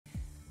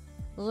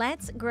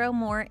Let's grow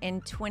more in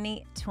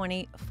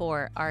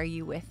 2024. Are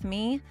you with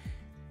me?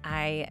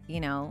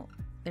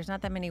 There's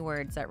not that many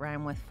words that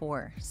rhyme with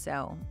four,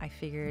 so I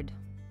figured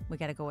we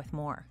got to go with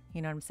more.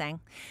 You know what I'm saying?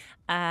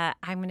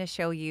 I'm going to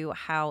show you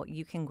how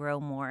you can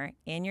grow more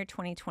in your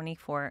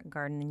 2024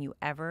 garden than you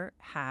ever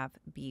have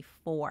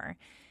before.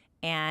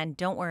 And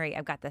don't worry,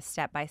 I've got the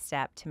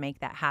step-by-step to make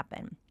that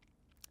happen.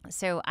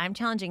 So I'm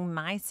challenging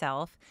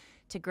myself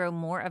to grow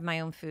more of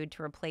my own food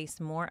to replace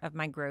more of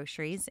my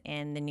groceries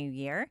in the new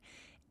year.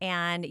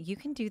 And you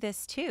can do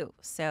this too.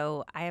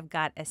 So I have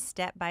got a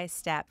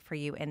step-by-step for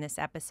you in this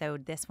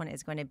episode. This one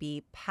is going to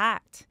be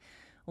packed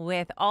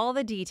with all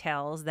the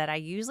details that I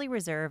usually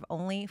reserve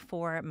only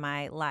for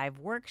my live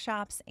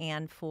workshops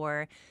and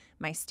for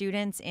my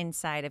students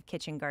inside of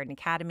Kitchen Garden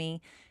Academy.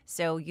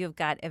 So you've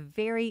got a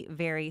very,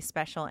 very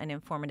special and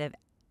informative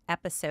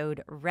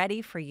episode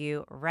ready for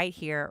you right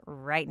here,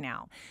 right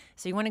now.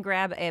 So you want to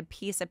grab a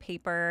piece of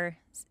paper,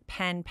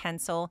 pen,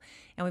 pencil,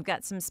 and we've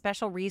got some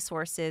special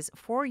resources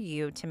for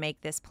you to make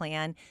this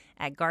plan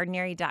at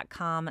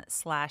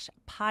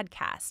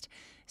gardenary.com/podcast.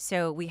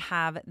 So we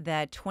have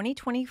the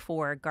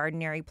 2024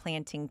 Gardenary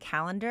Planting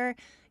Calendar.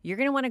 You're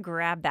going to want to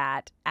grab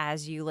that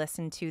as you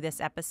listen to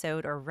this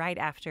episode or right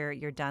after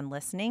you're done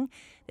listening.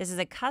 This is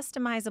a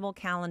customizable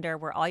calendar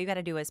where all you got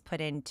to do is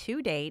put in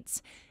 2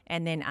 dates,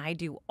 and then I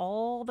do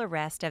all the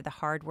rest of the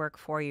hard work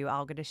for you.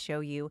 I'm going to show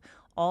you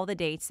all the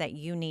dates that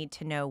you need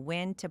to know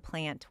when to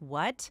plant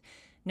what,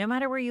 no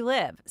matter where you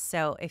live.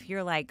 So if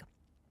you're like,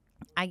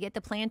 I get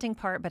the planting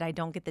part, but I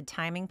don't get the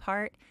timing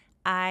part,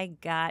 I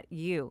got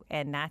you.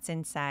 And that's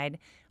inside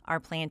our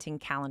planting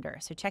calendar.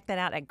 So check that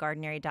out at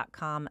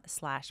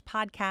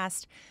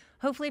gardenary.com/podcast.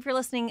 Hopefully, if you're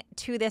listening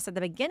to this at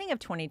the beginning of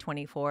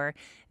 2024,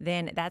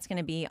 then that's going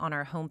to be on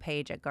our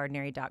homepage at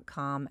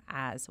gardenary.com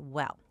as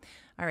well.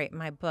 All right,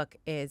 my book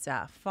is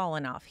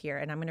falling off here,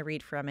 and I'm going to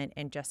read from it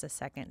in just a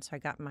second. So I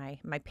got my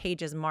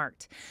pages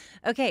marked.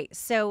 Okay,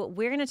 so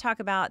we're going to talk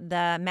about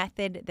the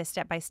method, the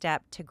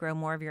step-by-step to grow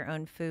more of your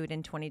own food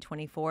in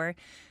 2024.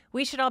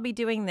 We should all be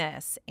doing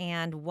this.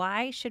 And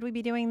why should we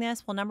be doing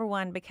this? Well, number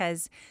one,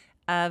 because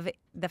of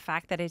the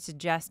fact that it's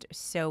just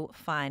so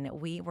fun.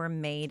 We were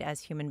made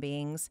as human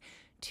beings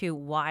to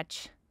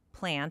watch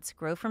plants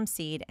grow from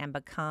seed and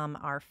become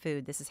our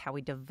food. This is how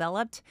we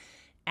developed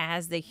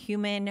as the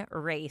human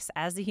race,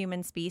 as the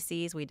human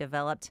species. We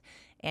developed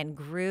and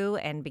grew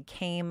and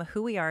became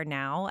who we are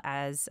now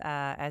as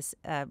a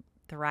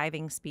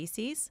thriving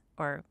species,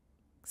 or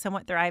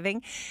somewhat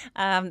thriving.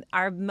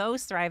 Our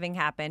most thriving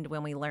happened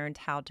when we learned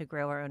how to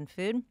grow our own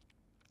food.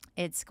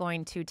 It's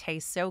going to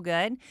taste so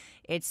good.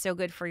 It's so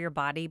good for your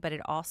body, but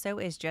it also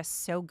is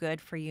just so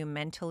good for you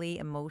mentally,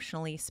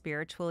 emotionally,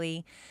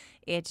 spiritually.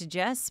 It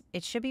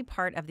should be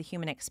part of the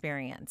human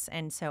experience.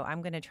 And so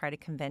I'm going to try to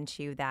convince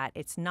you that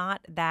it's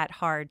not that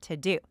hard to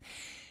do.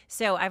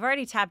 So I've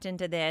already tapped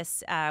into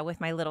this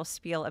with my little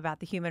spiel about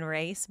the human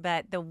race,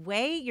 but the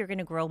way you're going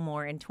to grow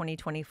more in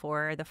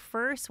 2024, the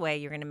first way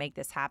you're going to make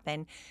this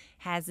happen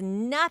has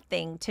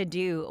nothing to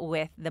do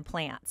with the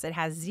plants. It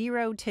has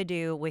zero to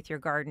do with your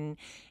garden.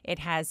 It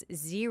has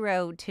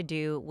zero to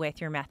do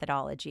with your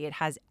methodology. It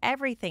has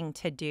everything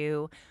to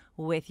do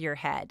with your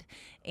head.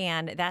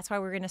 And that's why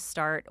we're going to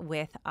start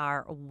with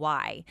our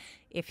why.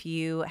 If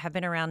you have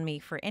been around me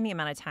for any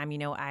amount of time, you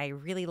know I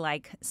really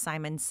like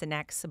Simon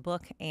Sinek's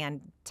book and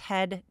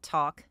TED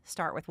Talk,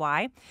 Start With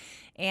Why.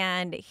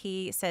 And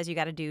he says you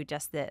got to do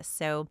just this.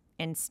 So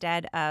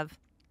instead of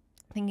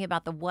thinking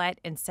about the what,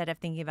 instead of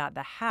thinking about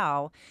the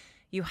how,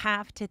 you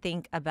have to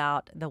think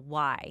about the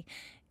why.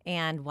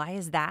 And why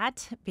is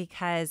that?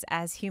 Because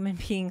as human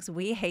beings,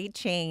 we hate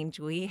change.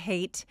 We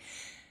hate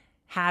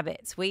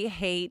habits. We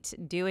hate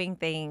doing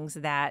things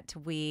that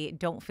we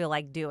don't feel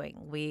like doing.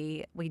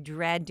 We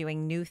dread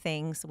doing new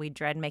things. We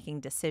dread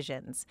making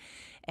decisions.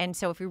 And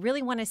so if we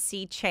really want to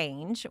see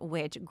change,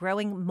 which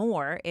growing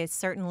more is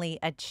certainly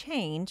a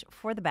change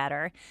for the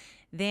better,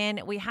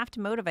 then we have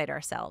to motivate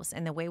ourselves.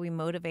 And the way we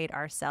motivate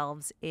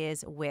ourselves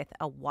is with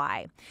a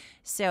why.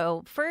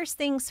 So first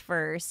things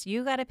first,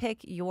 you got to pick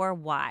your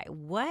why.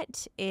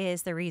 What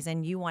is the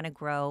reason you want to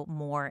grow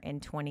more in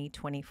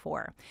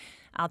 2024?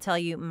 I'll tell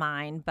you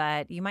mine,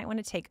 but you might want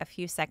to take a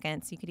few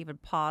seconds. You could even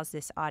pause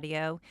this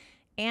audio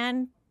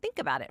and think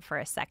about it for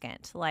a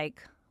second.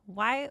 Like,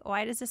 why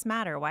does this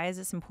matter? Why is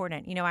this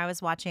important? You know, I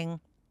was watching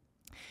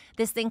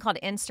this thing called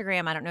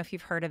Instagram. I don't know if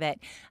you've heard of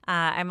it.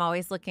 I'm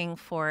always looking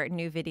for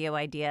new video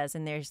ideas,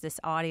 and there's this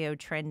audio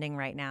trending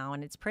right now,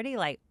 and it's pretty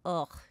like,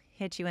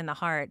 hit you in the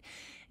heart.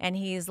 And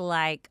he's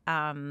like,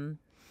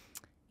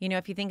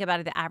 if you think about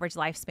it, the average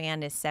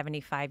lifespan is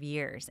 75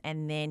 years.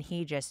 And then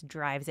he just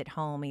drives it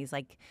home. He's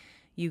like,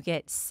 you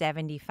get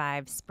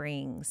 75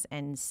 springs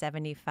and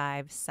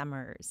 75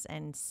 summers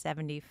and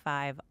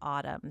 75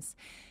 autumns.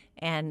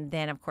 And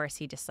then, of course,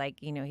 he just like,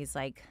 he's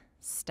like,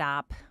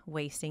 stop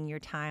wasting your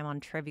time on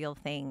trivial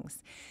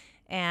things.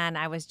 And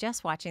I was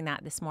just watching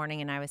that this morning,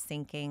 and I was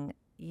thinking,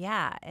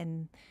 yeah,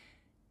 and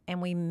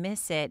we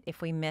miss it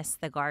if we miss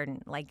the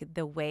garden. Like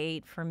the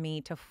wait for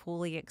me to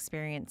fully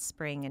experience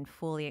spring and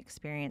fully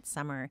experience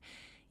summer,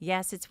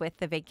 yes, it's with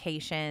the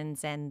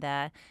vacations and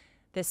the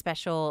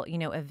special,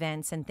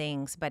 events and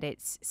things, but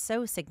it's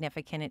so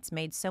significant. It's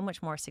made so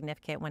much more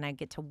significant when I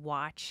get to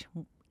watch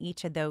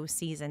each of those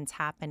seasons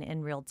happen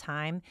in real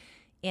time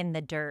in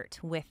the dirt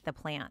with the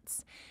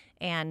plants.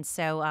 And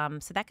so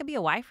that could be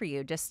a why for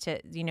you, just to,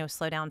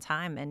 slow down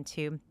time and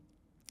to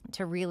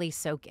really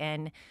soak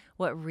in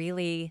what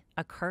really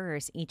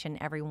occurs each and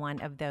every one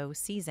of those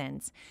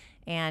seasons,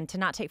 and to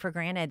not take for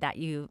granted that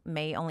you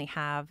may only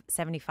have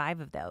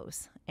 75 of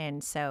those.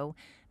 And so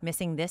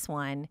missing this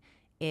one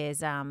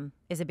is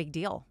a big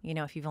deal,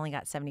 if you've only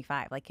got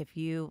 75. Like if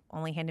you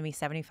only handed me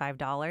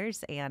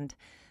 $75 and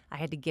I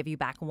had to give you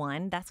back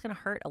one, that's going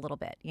to hurt a little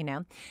bit,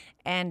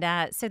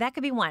 And so that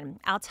could be one.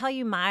 I'll tell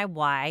you my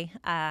why.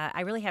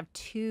 I really have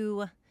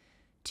two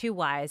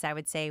whys, I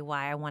would say,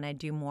 why I want to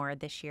do more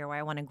this year, why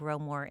I want to grow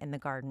more in the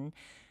garden.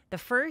 The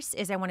first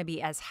is I want to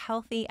be as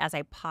healthy as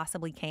I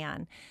possibly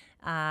can.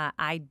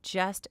 I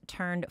just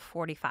turned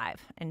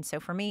 45. And so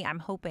for me, I'm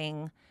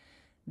hoping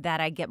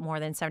that I get more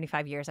than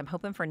 75 years. I'm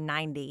hoping for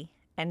 90.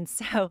 And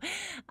so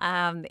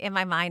in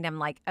my mind, I'm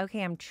like,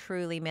 okay, I'm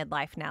truly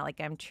midlife now. Like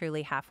I'm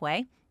truly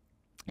halfway.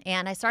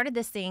 And I started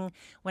this thing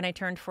when I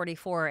turned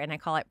 44, and I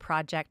call it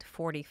Project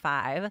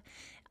 45,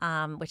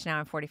 which now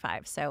I'm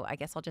 45. So I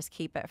guess I'll just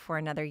keep it for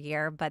another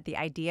year. But the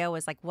idea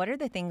was like, what are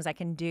the things I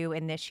can do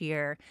in this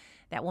year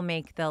that will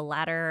make the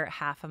latter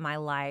half of my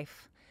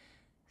life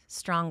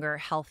stronger,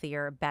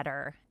 healthier,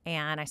 better?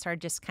 And I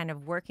started just kind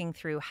of working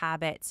through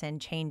habits and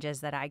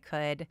changes that I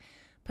could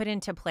put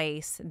into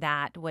place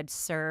that would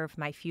serve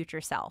my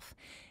future self.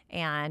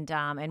 And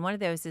one of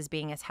those is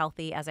being as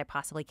healthy as I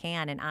possibly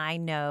can. And I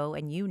know,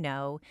 and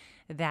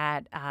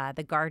that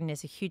the garden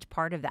is a huge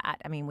part of that.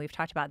 I mean, we've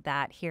talked about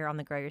that here on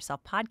the Grow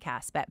Yourself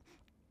podcast, but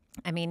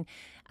I mean,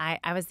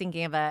 I was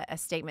thinking of a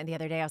statement the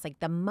other day. I was like,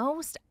 the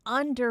most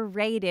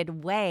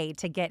underrated way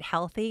to get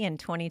healthy in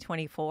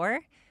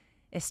 2024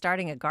 is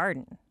starting a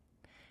garden,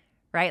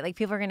 right? Like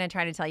people are going to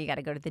try to tell you got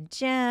to go to the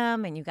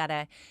gym and you got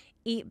to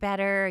eat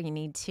better. You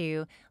need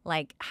to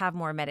like have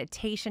more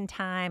meditation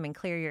time and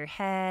clear your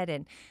head.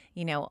 And,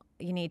 you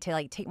need to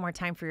like take more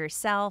time for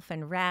yourself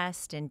and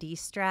rest and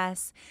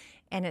de-stress.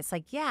 And it's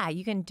like, yeah,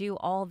 you can do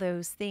all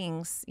those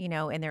things,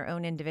 in their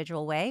own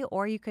individual way,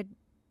 or you could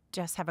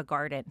just have a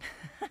garden.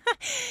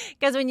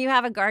 Because when you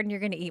have a garden,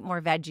 you're going to eat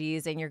more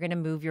veggies and you're going to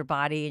move your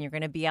body and you're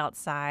going to be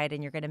outside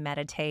and you're going to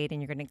meditate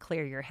and you're going to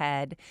clear your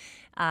head.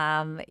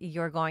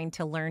 You're going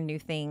to learn new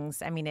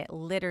things. I mean, it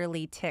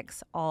literally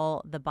ticks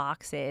all the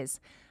boxes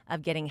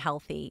of getting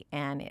healthy,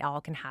 and it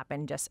all can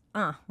happen just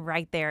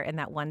right there in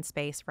that one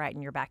space right in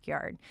your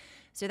backyard.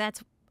 So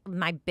that's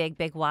my big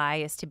why,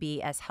 is to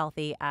be as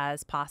healthy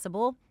as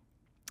possible.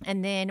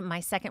 And then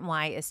my second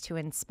why is to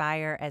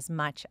inspire as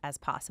much as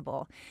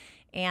possible.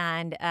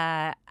 And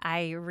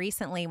I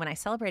recently, when I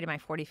celebrated my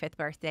 45th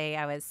birthday,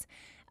 I was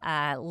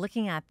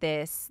looking at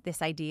this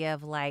idea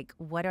of like,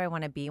 what do I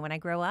want to be when I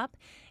grow up?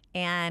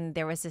 And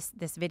there was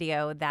this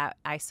video that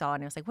I saw,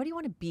 and it was like, what do you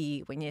want to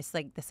be when you, it's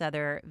like this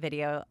other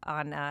video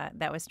on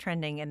that was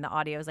trending in the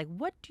audio. It was like,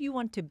 what do you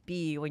want to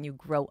be when you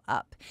grow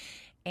up?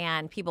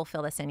 And people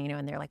fill this in,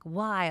 and they're like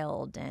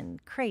wild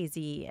and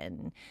crazy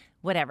and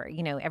whatever,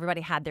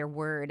 everybody had their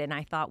word. And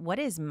I thought, what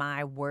is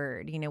my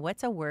word?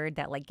 What's a word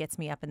that like gets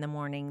me up in the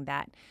morning,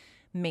 that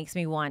makes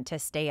me want to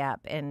stay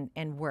up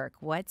and work?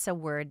 What's a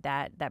word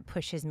that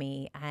pushes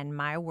me? And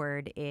my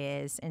word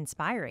is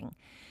inspiring.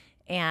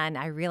 And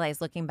I realized,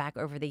 looking back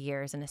over the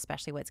years, and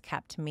especially what's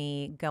kept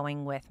me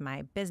going with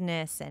my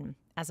business and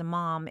as a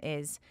mom,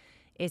 is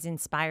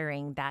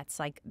inspiring. That's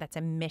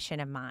a mission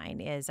of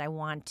mine. Is I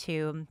want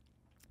to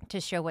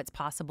show what's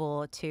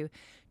possible, to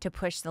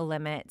push the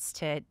limits,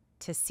 to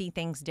see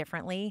things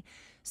differently,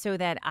 so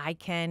that I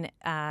can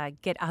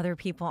get other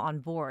people on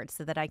board,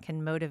 so that I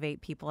can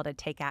motivate people to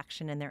take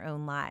action in their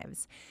own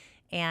lives.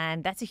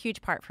 And that's a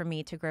huge part for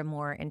me to grow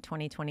more in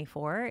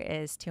 2024,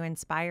 is to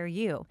inspire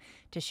you,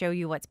 to show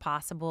you what's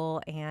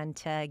possible, and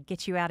to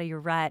get you out of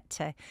your rut,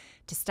 to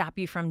stop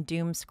you from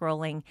doom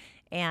scrolling,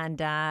 and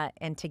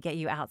to get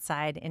you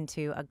outside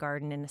into a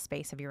garden in a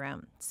space of your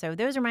own. So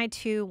those are my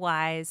two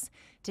whys: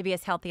 to be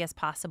as healthy as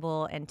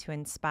possible and to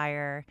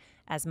inspire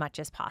as much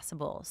as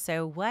possible.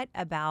 So what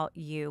about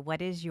you?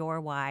 What is your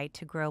why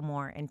to grow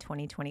more in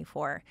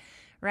 2024?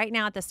 Right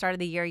now at the start of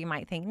the year, you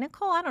might think,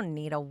 Nicole, I don't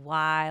need a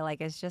why. Like,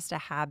 it's just a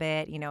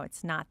habit.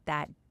 It's not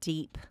that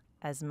deep,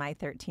 as my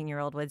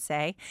 13-year-old would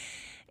say.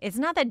 It's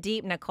not that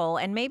deep, Nicole,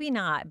 and maybe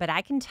not, but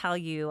I can tell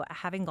you,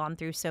 having gone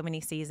through so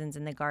many seasons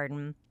in the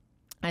garden,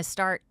 I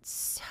start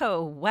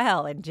so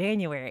well in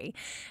January.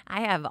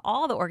 I have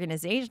all the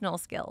organizational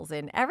skills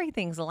and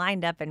everything's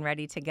lined up and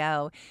ready to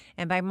go.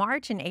 And by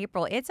March and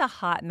April, it's a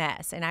hot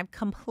mess. And I've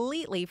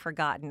completely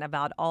forgotten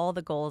about all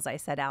the goals I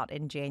set out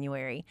in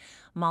January.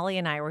 Molly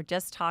and I were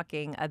just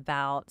talking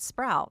about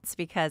sprouts,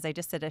 because I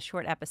just did a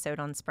short episode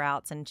on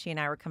sprouts, and she and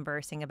I were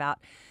conversing about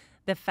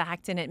the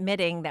fact and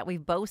admitting that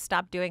we've both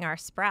stopped doing our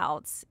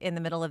sprouts in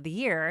the middle of the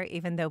year,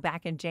 even though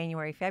back in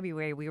January,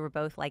 February, we were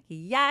both like,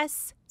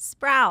 yes,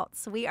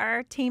 sprouts. We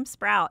are Team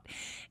Sprout.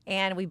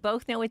 And we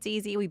both know it's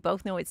easy. We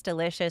both know it's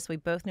delicious. We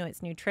both know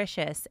it's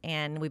nutritious.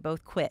 And we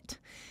both quit.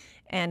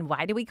 And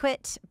why did we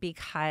quit?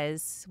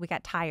 Because we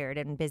got tired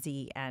and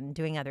busy and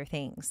doing other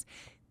things.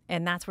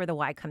 And that's where the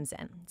why comes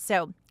in.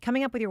 So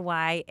coming up with your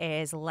why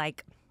is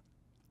like,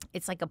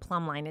 it's like a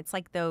plumb line. It's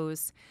like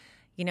those,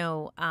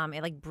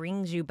 it like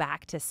brings you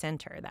back to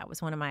center. That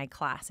was one of my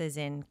classes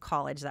in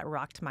college that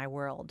rocked my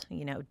world.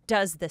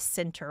 Does the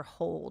center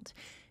hold?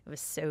 It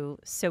was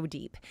so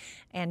deep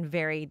and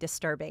very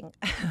disturbing.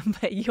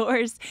 But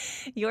yours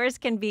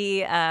can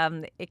be,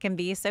 it can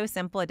be so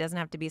simple. It doesn't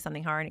have to be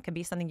something hard. It can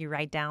be something you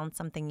write down,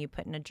 something you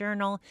put in a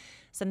journal,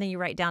 something you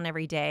write down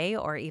every day,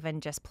 or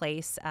even just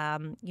place,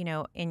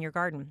 in your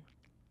garden.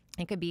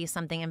 It could be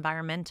something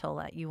environmental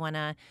that you want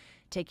to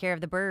take care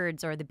of the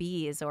birds or the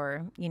bees,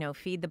 or,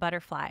 feed the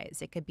butterflies.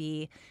 It could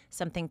be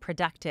something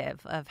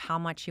productive of how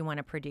much you want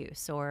to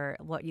produce or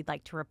what you'd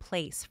like to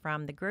replace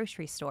from the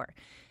grocery store.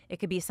 It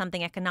could be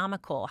something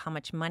economical, how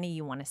much money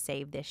you want to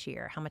save this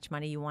year, how much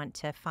money you want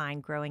to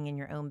find growing in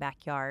your own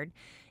backyard.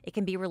 It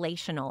can be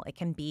relational. It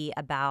can be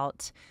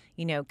about,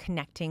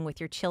 connecting with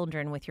your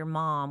children, with your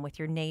mom, with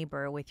your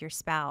neighbor, with your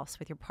spouse,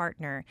 with your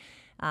partner,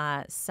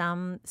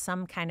 some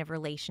kind of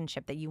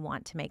relationship that you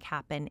want to make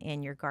happen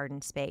in your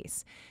garden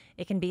space.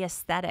 It can be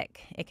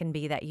aesthetic. It can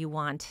be that you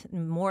want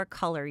more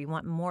color, you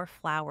want more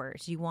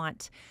flowers, you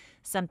want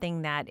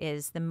something that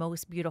is the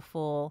most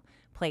beautiful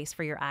place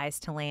for your eyes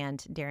to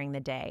land during the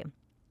day.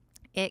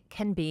 It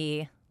can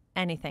be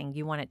anything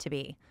you want it to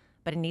be,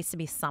 but it needs to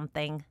be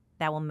something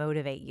that will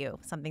motivate you,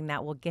 something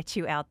that will get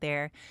you out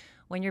there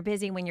when you're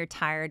busy, when you're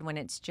tired, when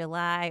it's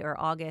July or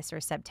August or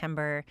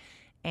September,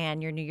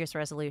 and your New Year's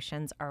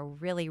resolutions are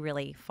really,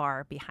 really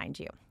far behind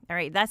you. All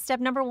right, that's step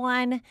number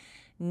one.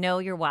 Know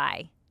your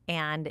why.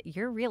 And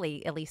you're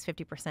really at least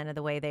 50% of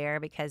the way there,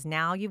 because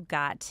now you've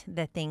got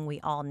the thing we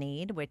all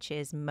need, which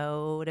is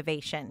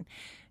motivation,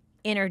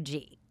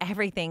 energy.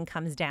 Everything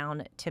comes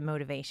down to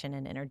motivation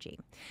and energy.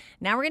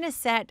 Now we're going to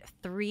set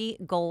 3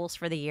 goals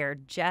for the year,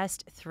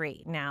 just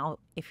 3. Now,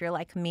 if you're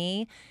like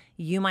me,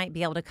 you might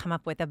be able to come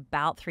up with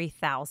about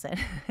 3,000.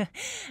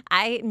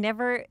 I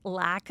never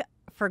lack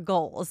for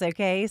goals,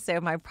 okay? So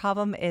my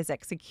problem is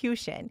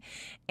execution.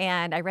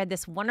 And I read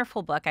this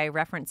wonderful book. I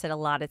reference it a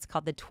lot. It's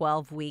called The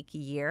 12-Week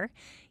Year.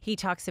 He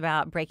talks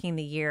about breaking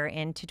the year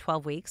into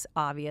 12 weeks,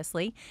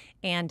 obviously,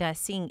 and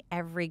seeing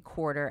every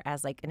quarter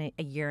as like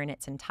a year in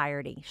its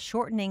entirety.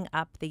 Shortening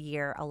up the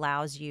year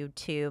allows you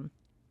to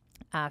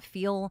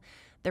feel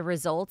the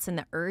results and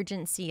the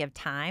urgency of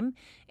time,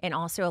 and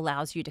also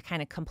allows you to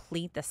kind of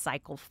complete the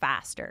cycle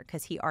faster,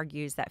 because he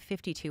argues that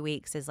 52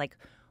 weeks is like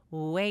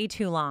way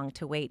too long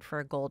to wait for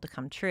a goal to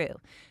come true.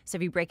 So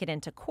if you break it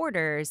into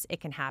quarters, it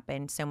can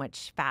happen so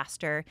much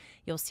faster.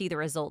 You'll see the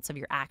results of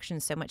your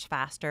actions so much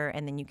faster,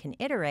 and then you can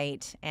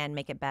iterate and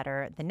make it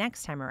better the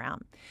next time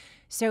around.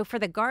 So for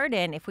the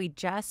garden, if we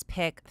just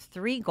pick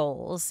 3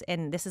 goals,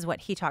 and this is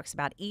what he talks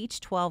about, each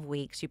 12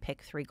 weeks you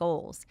pick 3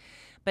 goals.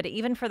 But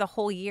even for the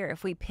whole year,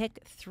 if we pick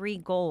 3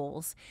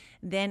 goals,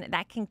 then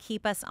that can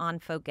keep us on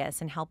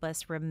focus and help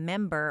us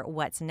remember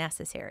what's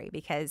necessary.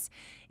 Because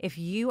if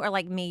you are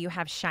like me, you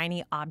have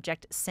shiny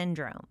object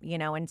syndrome,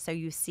 and so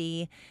you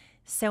see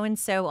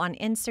so-and-so on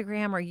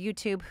Instagram or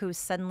YouTube who's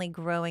suddenly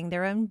growing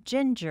their own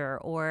ginger,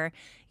 or,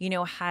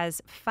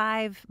 has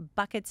 5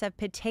 buckets of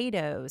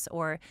potatoes,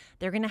 or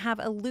they're going to have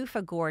a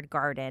loofah gourd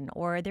garden,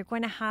 or they're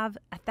going to have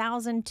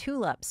 1,000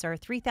 tulips or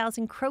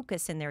 3,000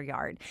 crocus in their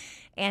yard.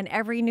 And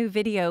every new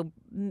video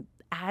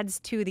adds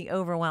to the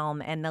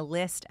overwhelm and the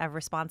list of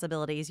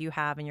responsibilities you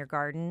have in your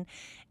garden.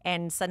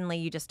 And suddenly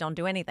you just don't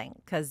do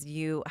anything because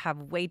you have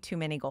way too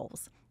many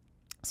goals.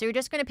 So you're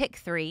just going to pick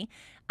 3.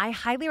 I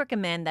highly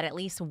recommend that at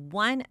least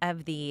one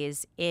of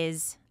these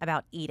is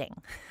about eating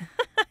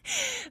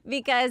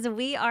because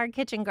we are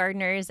kitchen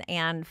gardeners,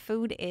 and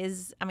food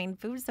is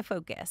the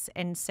focus.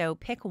 And so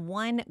pick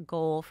one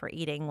goal for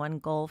eating, one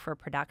goal for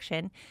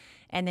production,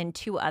 and then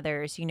 2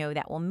 others,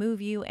 that will move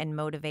you and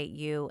motivate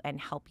you and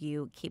help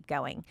you keep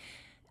going.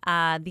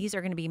 These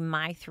are going to be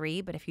my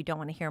 3, but if you don't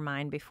want to hear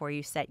mine before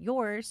you set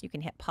yours, you can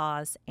hit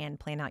pause and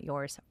plan out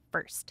yours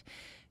first.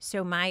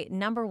 So my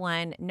number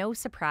 1, no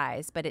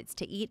surprise, but it's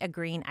to eat a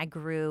green I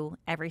grew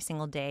every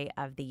single day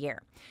of the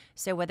year.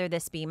 So whether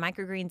this be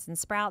microgreens and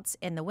sprouts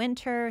in the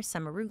winter,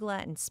 some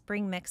arugula and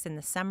spring mix in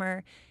the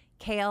summer,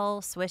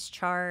 kale, Swiss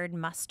chard,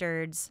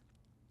 mustards,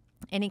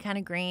 any kind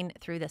of green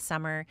through the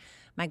summer,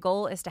 my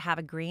goal is to have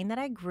a green that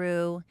I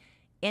grew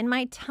in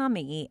my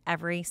tummy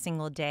every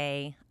single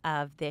day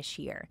of this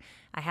year.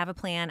 I have a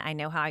plan. I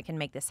know how I can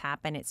make this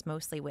happen. It's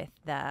mostly with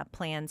the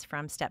plans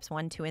from steps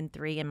 1, 2, and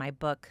 3 in my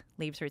book,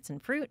 Leaves, Roots,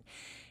 and Fruit.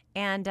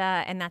 And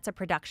that's a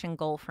production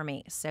goal for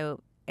me. So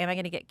Am I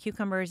going to get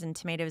cucumbers and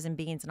tomatoes and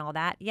beans and all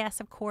that? Yes,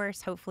 of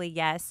course. Hopefully,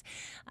 yes.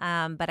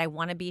 But I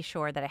want to be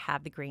sure that I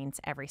have the greens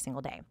every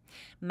single day.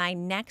 My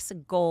next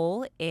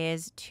goal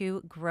is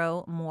to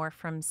grow more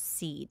from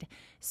seed.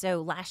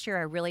 So last year,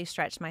 I really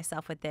stretched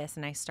myself with this,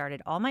 and I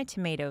started all my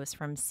tomatoes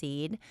from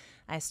seed.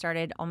 I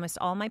started almost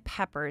all my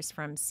peppers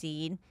from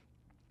seed.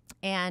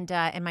 And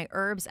my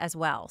herbs as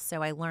well.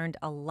 So I learned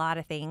a lot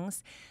of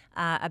things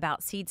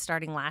about seed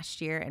starting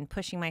last year and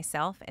pushing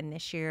myself. And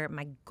this year,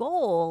 my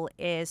goal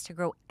is to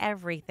grow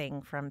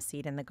everything from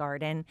seed in the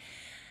garden,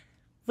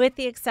 with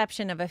the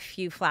exception of a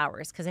few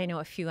flowers, because I know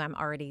a few I'm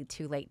already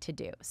too late to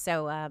do.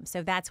 So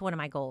that's one of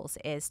my goals,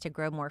 is to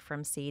grow more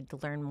from seed, to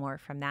learn more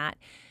from that.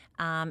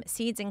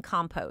 Seeds and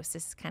compost.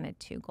 This is kind of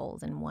two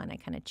goals in one. I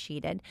kind of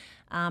cheated,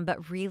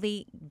 but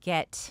really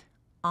get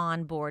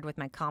on board with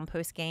my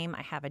compost game.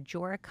 I have a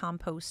Jora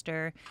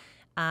composter,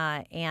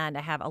 and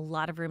I have a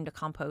lot of room to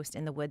compost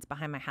in the woods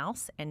behind my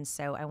house. And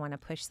so I want to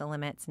push the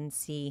limits and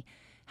see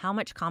how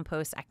much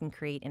compost I can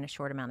create in a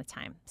short amount of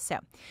time. So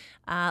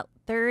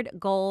third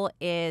goal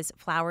is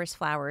flowers,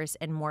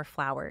 and more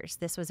flowers.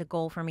 This was a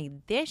goal for me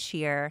this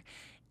year,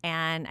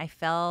 and I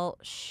fell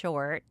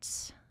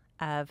short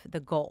of the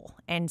goal.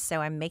 And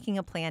so I'm making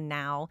a plan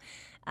now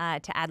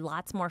to add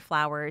lots more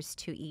flowers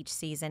to each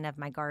season of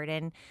my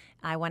garden.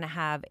 I want to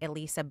have at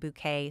least a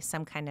bouquet,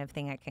 some kind of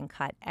thing I can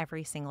cut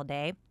every single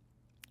day,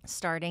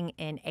 starting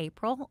in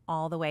April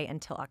all the way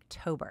until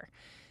October.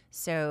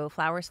 So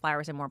flowers,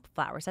 and more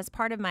flowers. That's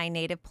part of my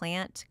native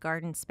plant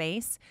garden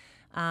space,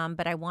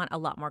 but I want a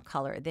lot more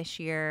color. This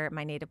year,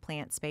 my native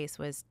plant space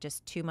was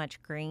just too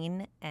much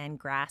green and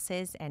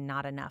grasses and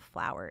not enough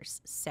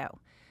flowers. So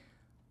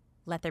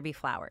let there be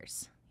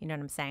flowers. You know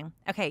what I'm saying?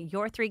 Okay,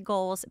 your 3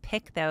 goals,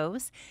 pick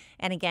those.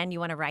 And again, you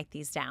want to write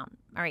these down.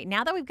 All right,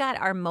 now that we've got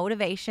our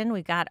motivation,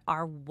 we've got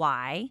our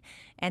why,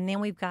 and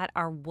then we've got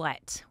our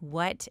what.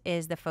 What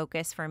is the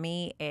focus for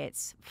me?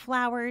 It's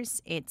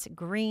flowers, it's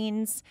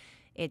greens,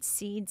 it's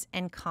seeds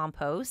and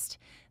compost.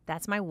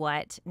 That's my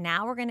what.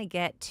 Now we're going to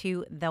get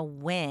to the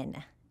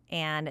when.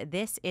 And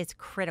this is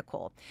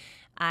critical.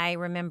 I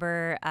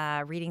remember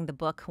reading the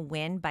book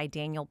When by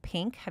Daniel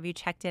Pink. Have you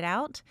checked it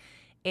out?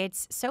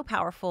 It's so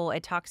powerful.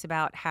 It talks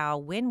about how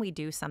when we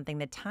do something,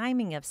 the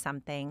timing of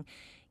something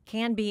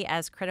can be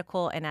as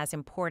critical and as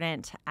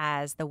important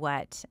as the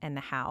what and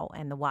the how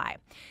and the why.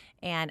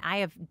 And I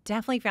have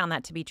definitely found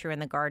that to be true in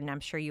the garden. I'm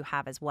sure you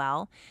have as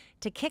well.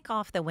 To kick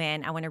off the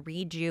when, I want to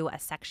read you a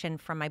section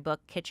from my book,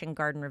 Kitchen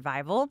Garden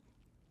Revival.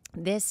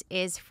 This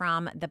is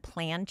from the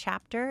plan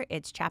chapter.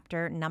 It's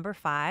chapter number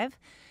 5.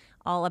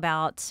 All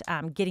about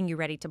getting you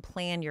ready to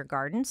plan your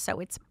garden. So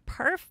it's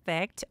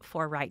perfect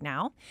for right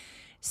now.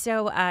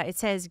 So it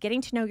says, getting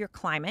to know your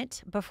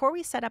climate. Before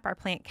we set up our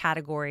plant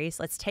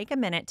categories, let's take a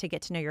minute to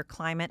get to know your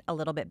climate a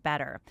little bit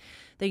better.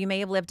 Though you may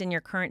have lived in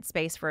your current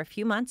space for a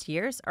few months,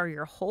 years, or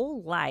your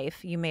whole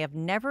life, you may have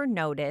never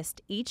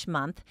noticed each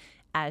month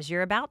as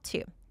you're about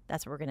to.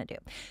 That's what we're going to do.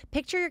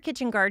 Picture your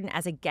kitchen garden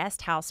as a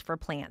guest house for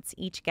plants.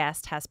 Each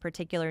guest has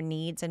particular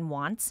needs and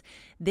wants,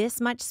 this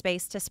much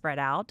space to spread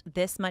out,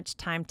 this much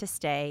time to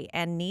stay,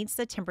 and needs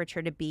the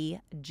temperature to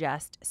be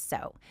just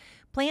so.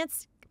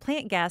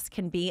 Plant guests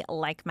can be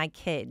like my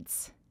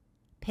kids,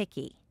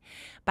 picky.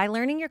 By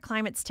learning your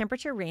climate's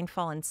temperature,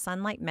 rainfall, and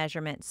sunlight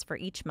measurements for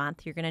each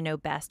month, you're going to know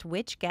best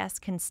which guests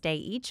can stay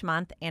each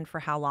month and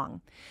for how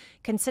long.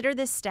 Consider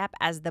this step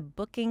as the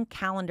booking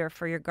calendar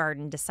for your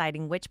garden,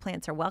 deciding which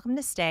plants are welcome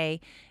to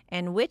stay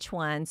and which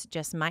ones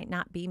just might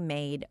not be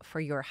made for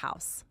your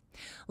house.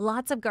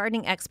 Lots of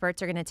gardening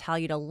experts are going to tell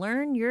you to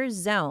learn your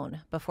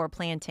zone before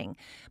planting,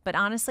 but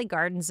honestly,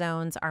 garden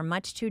zones are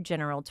much too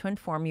general to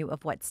inform you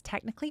of what's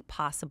technically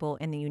possible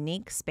in the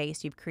unique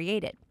space you've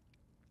created.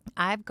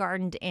 I've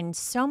gardened in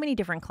so many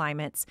different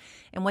climates,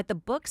 and what the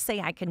books say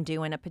I can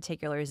do in a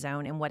particular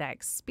zone and what I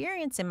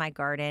experience in my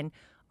garden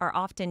are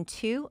often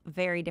two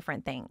very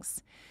different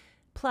things.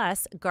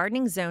 Plus,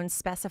 gardening zones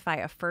specify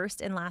a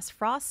first and last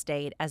frost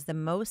date as the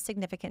most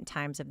significant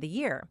times of the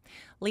year,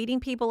 leading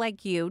people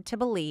like you to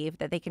believe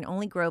that they can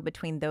only grow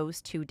between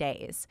those 2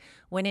 days,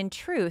 when in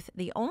truth,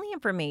 the only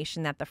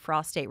information that the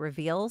frost date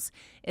reveals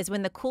is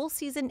when the cool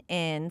season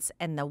ends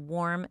and the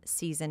warm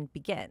season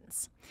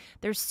begins.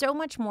 There's so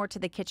much more to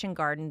the kitchen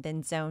garden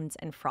than zones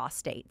and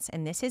frost dates,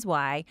 and this is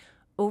why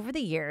over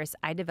the years,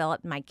 I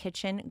developed my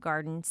kitchen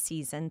garden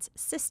seasons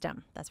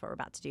system. That's what we're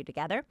about to do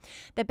together.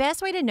 The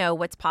best way to know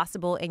what's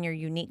possible in your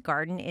unique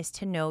garden is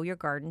to know your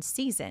garden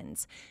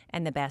seasons.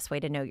 And the best way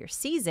to know your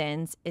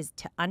seasons is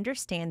to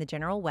understand the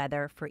general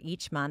weather for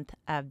each month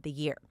of the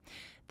year.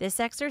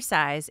 This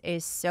exercise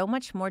is so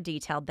much more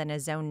detailed than a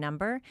zone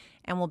number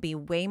and will be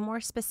way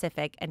more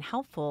specific and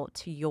helpful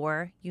to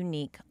your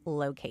unique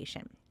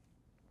location.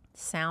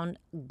 Sound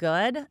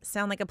good?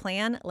 Sound like a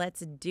plan?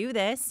 Let's do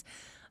this.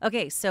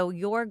 Okay, so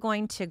you're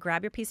going to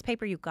grab your piece of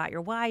paper. You've got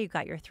your why, you've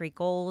got your 3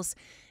 goals.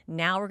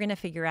 Now we're going to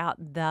figure out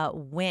the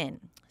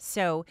when.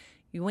 So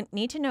You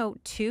need to know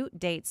 2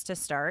 dates to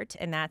start,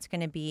 and that's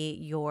going to be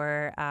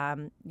your,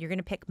 you're going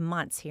to pick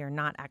months here,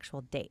 not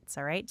actual dates,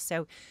 all right?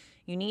 So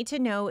you need to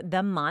know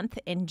the month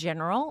in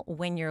general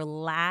when your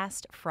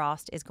last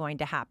frost is going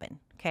to happen,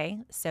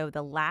 okay? So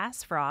the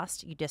last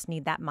frost, you just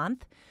need that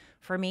month.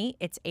 For me,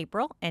 it's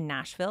April in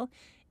Nashville.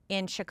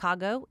 In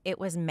Chicago, it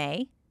was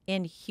May.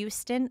 In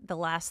Houston, the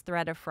last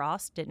threat of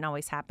frost, didn't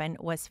always happen,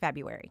 was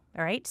February,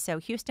 all right? So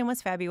Houston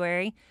was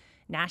February,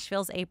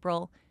 Nashville's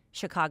April,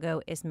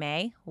 Chicago is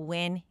May.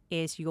 When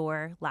is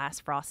your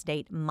last frost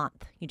date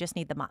month? You just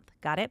need the month.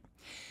 Got it?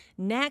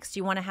 Next,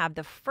 you want to have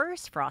the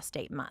first frost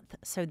date month.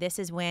 So this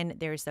is when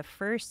there's the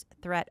first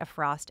threat of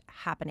frost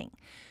happening.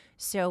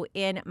 So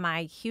in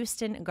my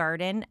Houston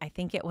garden, I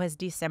think it was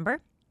December.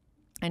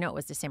 I know it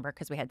was December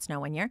because we had snow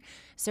one year.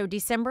 So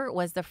December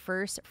was the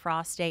first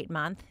frost date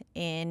month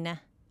in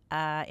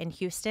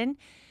Houston.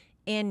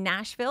 In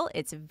Nashville,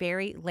 it's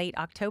very late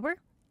October.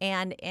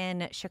 And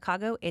in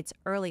Chicago, it's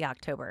early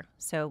October.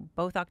 So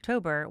both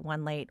October,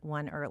 one late,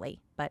 one early,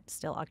 but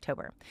still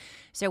October.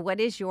 So what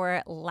is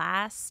your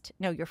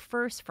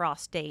first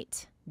frost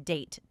date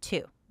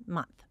 2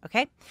 month,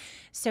 okay?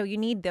 So you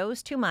need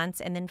those 2 months.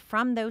 And then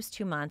from those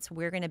 2 months,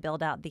 we're going to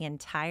build out the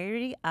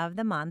entirety of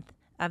the month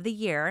of the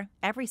year,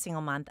 every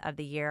single month of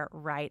the year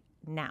right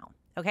now.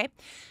 Okay,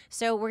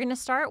 so we're going to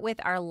start with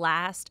our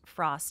last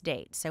frost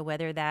date. So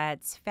whether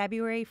that's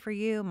February for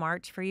you,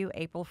 March for you,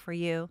 April for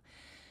you,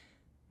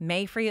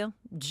 May for you,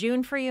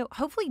 June for you,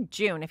 hopefully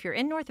June. If you're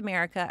in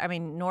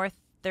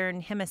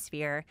Northern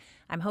Hemisphere,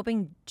 I'm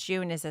hoping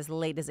June is as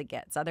late as it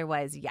gets.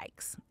 Otherwise,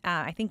 yikes.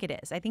 I think it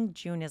is. I think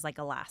June is like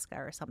Alaska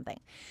or something.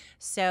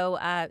 So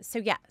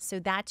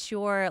that's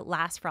your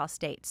last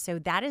frost date. So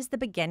that is the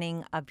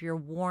beginning of your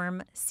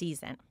warm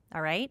season.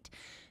 All right.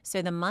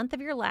 So the month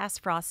of your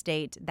last frost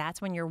date,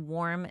 that's when your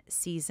warm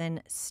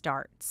season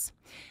starts.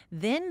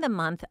 Then the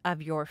month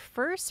of your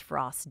first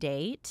frost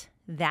date,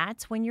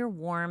 that's when your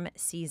warm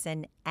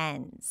season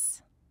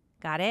ends.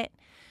 Got it?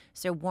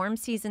 So warm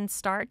season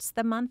starts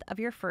the month of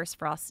your last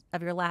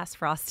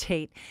frost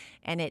date,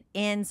 and it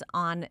ends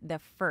on the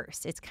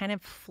first. It's kind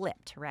of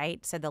flipped,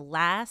 right? So the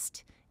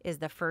last is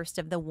the first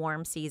of the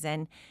warm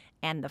season,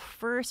 and the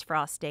first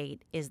frost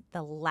date is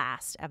the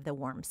last of the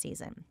warm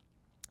season.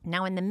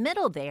 Now, in the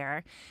middle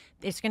there,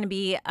 it's going to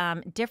be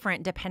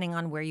different depending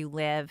on where you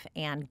live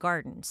and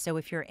garden. So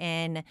if you're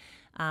in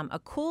a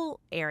cool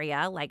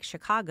area like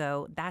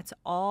Chicago, that's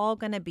all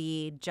going to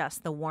be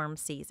just the warm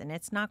season.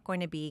 It's not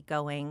going to be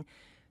going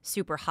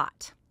super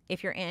hot.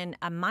 If you're in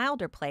a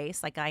milder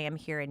place, like I am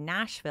here in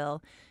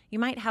Nashville, you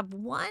might have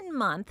 1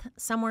 month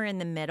somewhere in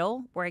the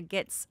middle where it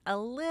gets a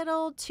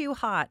little too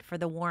hot for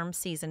the warm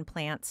season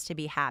plants to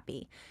be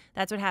happy.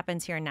 That's what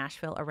happens here in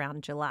Nashville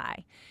around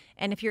July.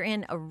 And if you're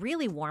in a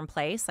really warm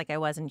place, like I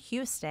was in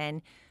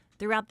Houston,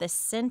 throughout the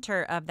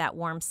center of that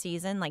warm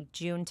season, like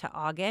June to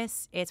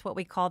August, it's what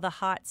we call the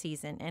hot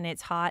season. And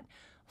it's hot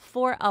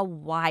for a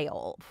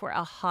while, for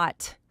a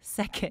hot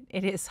second.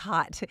 It is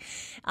hot.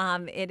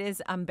 It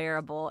is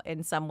unbearable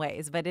in some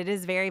ways, but it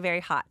is very, very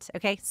hot.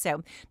 Okay,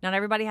 so not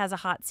everybody has a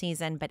hot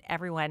season, but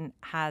everyone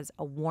has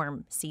a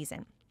warm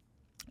season.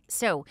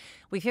 So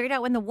we figured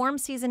out when the warm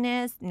season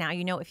is. Now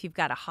you know if you've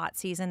got a hot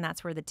season,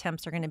 that's where the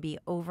temps are going to be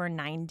over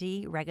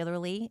 90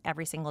 regularly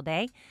every single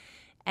day.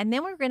 And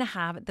then we're going to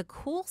have the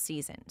cool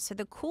season. So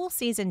the cool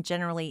season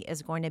generally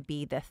is going to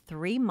be the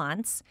 3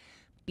 months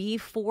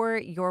before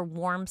your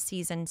warm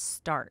season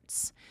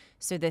starts.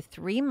 So the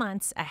 3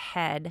 months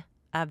ahead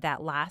of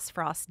that last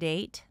frost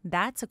date,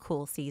 that's a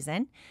cool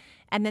season.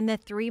 And then the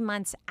 3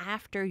 months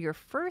after your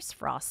first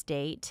frost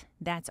date,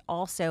 that's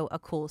also a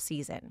cool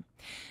season.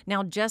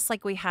 Now, just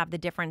like we have the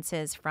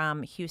differences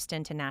from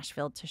Houston to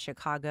Nashville to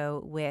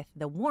Chicago with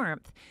the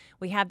warmth,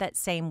 we have that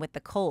same with the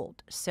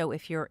cold. So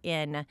if you're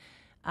in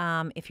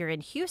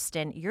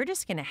Houston, you're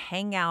just going to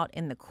hang out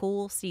in the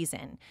cool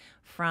season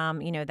from,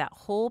 that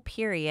whole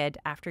period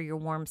after your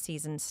warm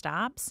season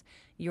stops.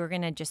 You're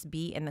going to just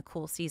be in the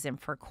cool season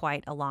for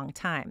quite a long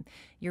time.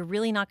 You're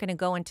really not going to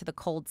go into the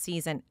cold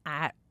season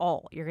at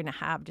all. You're going to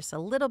have just a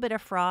little bit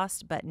of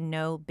frost, but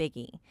no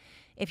biggie.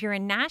 If you're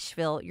in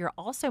Nashville, you're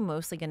also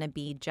mostly going to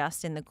be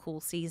just in the cool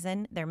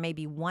season. There may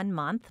be 1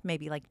 month,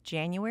 maybe like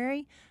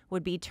January,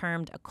 would be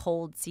termed a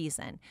cold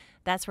season.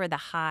 That's where the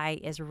high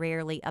is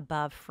rarely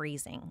above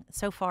freezing.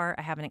 So far,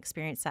 I haven't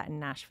experienced that in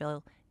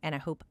Nashville, and I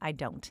hope I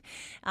don't.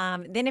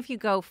 Then if you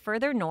go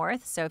further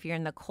north, so if you're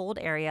in the cold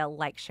area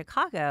like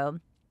Chicago,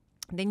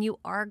 then you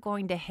are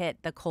going to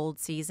hit the cold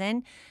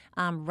season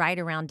right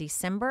around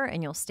December,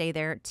 and you'll stay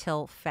there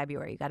till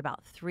February. You got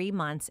about 3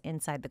 months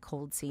inside the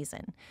cold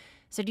season.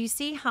 So do you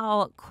see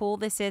how cool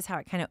this is, how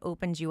it kind of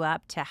opens you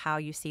up to how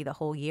you see the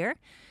whole year?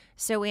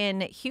 So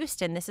in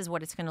Houston, this is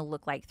what it's going to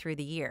look like through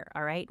the year,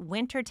 all right?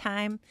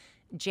 Wintertime,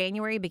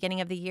 January,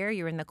 beginning of the year,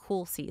 you're in the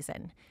cool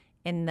season.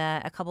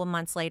 A couple of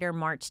months later,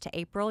 March to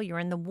April, you're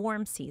in the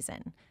warm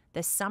season.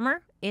 The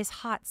summer is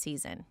hot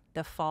season.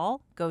 The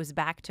fall goes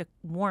back to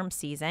warm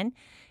season,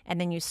 and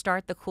then you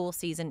start the cool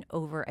season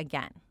over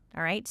again,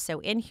 all right? So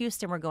in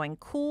Houston, we're going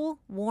cool,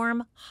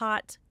 warm,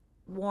 hot,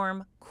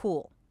 warm,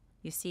 cool.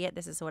 You see it?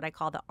 This is what I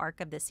call the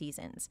arc of the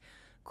seasons.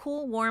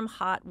 Cool, warm,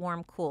 hot,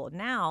 warm, cool.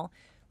 Now,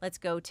 let's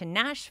go to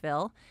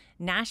Nashville.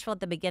 Nashville at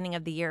the beginning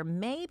of the year,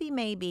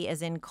 maybe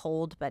is in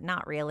cold, but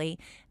not really.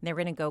 And they're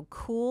going to go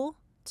cool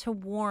to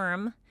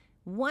warm,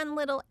 one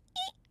little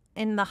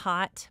in the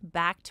hot,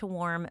 back to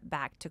warm,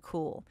 back to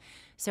cool.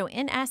 So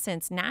in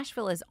essence,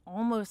 Nashville is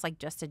almost like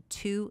just a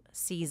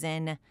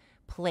 2-season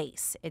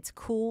place. It's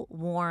cool,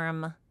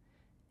 warm,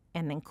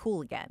 and then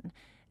cool again.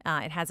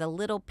 It has a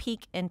little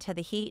peak into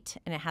the heat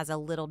and it has a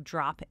little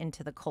drop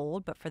into the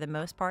cold, but for the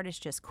most part, it's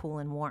just cool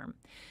and warm.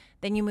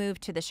 Then you move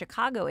to the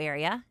Chicago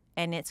area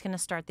and it's going to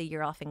start the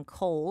year off in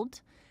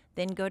cold,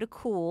 then go to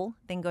cool,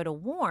 then go to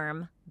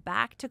warm,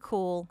 back to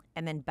cool,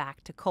 and then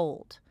back to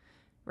cold,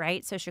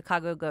 right? So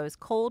Chicago goes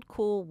cold,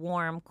 cool,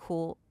 warm,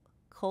 cool,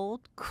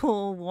 cold,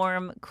 cool,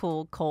 warm,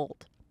 cool,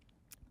 cold.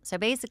 So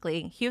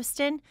basically,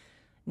 Houston,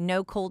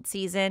 no cold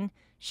season.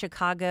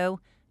 Chicago,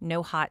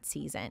 no hot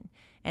season.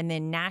 And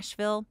then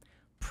Nashville,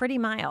 pretty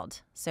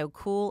mild. So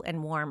cool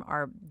and warm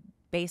are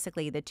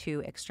basically the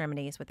two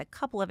extremities with a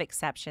couple of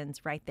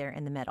exceptions right there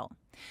in the middle.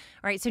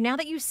 All right, so now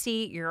that you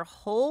see your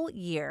whole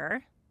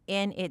year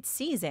in its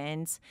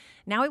seasons,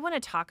 now we want to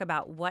talk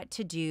about what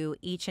to do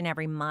each and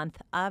every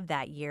month of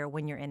that year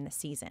when you're in the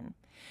season.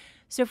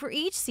 So for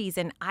each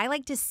season, I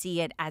like to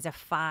see it as a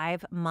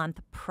 5-month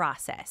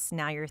process.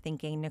 Now you're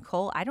thinking,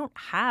 Nicole, I don't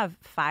have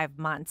 5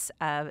 months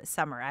of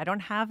summer. I don't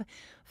have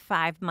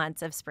 5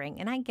 months of spring.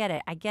 And I get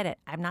it.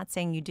 I'm not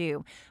saying you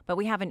do, but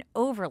we have an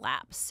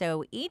overlap.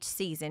 So each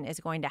season is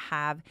going to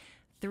have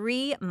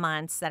 3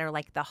 months that are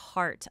like the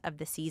heart of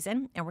the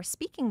season. And we're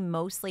speaking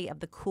mostly of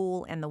the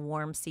cool and the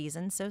warm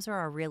seasons. Those are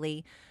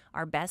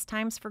our best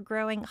times for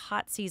growing.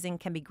 Hot season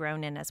can be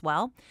grown in as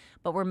well,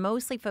 but we're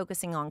mostly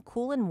focusing on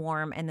cool and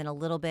warm and then a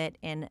little bit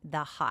in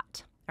the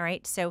hot. All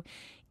right. So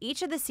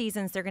each of the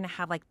seasons, they're going to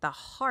have like the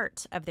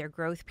heart of their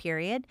growth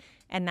period,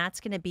 and that's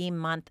going to be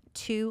month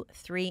 2,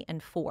 3,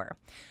 and 4.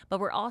 But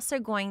we're also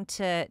going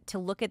to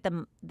look at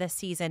the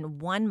season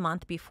 1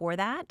 month before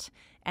that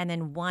and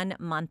then 1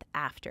 month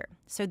after.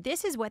 So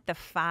this is what the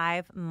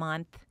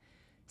 5-month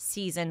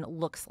season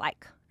looks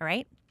like. All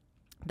right.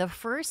 The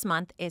first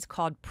month is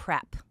called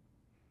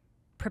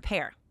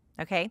prepare.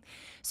 Okay,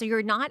 so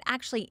you're not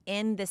actually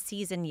in the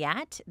season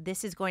yet.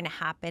 This is going to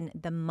happen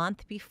the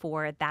month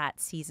before that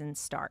season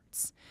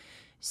starts.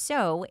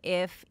 So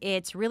if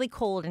it's really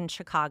cold in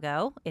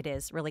Chicago, it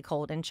is really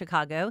cold in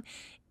Chicago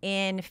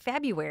in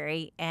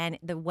February, and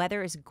the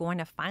weather is going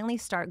to finally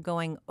start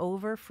going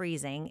over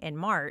freezing in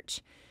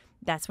March,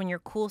 that's when your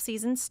cool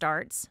season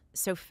starts.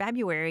 So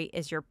February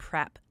is your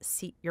prep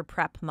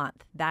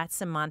month. That's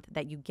the month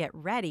that you get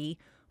ready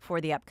for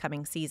the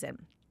upcoming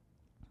season.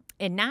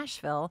 In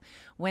Nashville,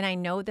 when I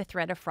know the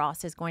threat of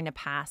frost is going to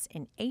pass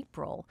in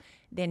April,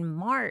 then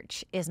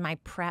March is my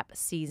prep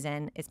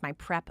season. It's my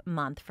prep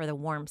month for the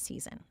warm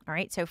season. All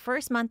right, so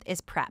first month is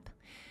prep.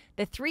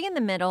 The 3 in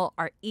the middle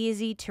are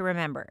easy to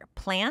remember: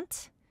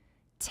 plant,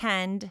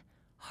 tend,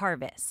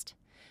 harvest.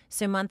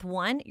 So month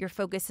 1, your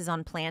focus is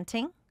on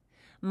planting.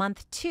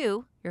 Month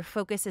 2, your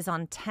focus is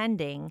on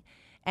tending.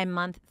 And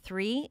month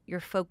 3, your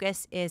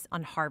focus is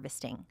on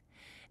harvesting.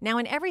 Now,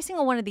 in every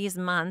single one of these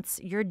months,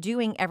 you're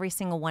doing every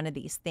single one of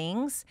these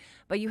things,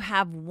 but you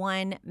have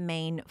one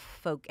main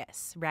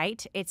focus,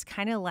 right? It's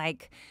kind of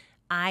like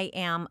I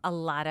am a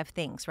lot of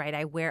things, right?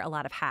 I wear a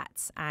lot of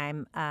hats.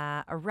 I'm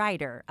a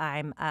writer.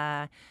 I'm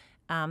a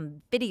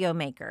video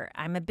maker.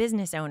 I'm a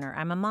business owner.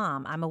 I'm a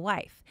mom. I'm a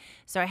wife.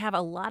 So I have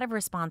a lot of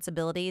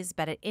responsibilities,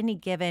 but at any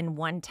given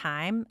one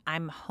time,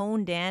 I'm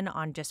honed in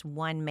on just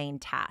one main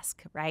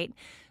task, right?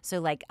 So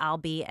like I'll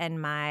be in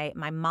my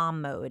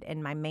mom mode,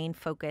 and my main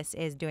focus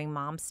is doing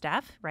mom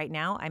stuff. Right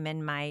now, I'm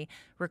in my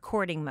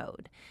recording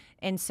mode.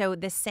 And so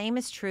the same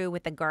is true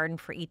with the garden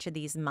for each of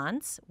these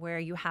months, where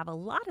you have a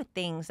lot of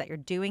things that you're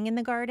doing in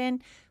the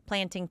garden: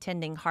 planting,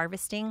 tending,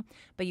 harvesting,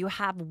 but you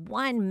have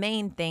one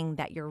main thing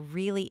that you're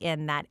really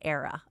in that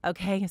era.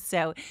 Okay,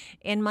 so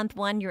in month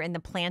 1, you're in the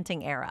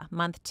planting era.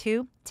 Month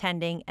 2,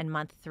 tending, and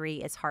month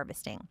 3 is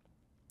harvesting.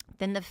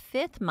 Then the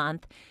 5th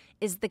month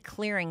is the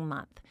clearing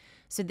month.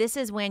 So this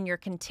is when you're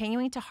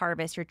continuing to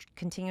harvest, you're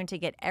continuing to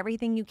get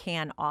everything you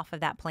can off of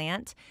that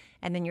plant,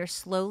 and then you're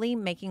slowly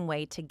making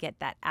way to get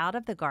that out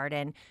of the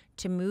garden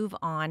to move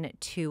on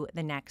to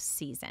the next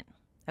season.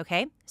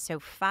 Okay, so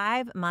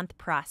 5-month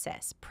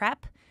process: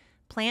 prep,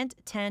 plant,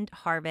 tend,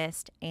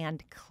 harvest,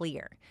 and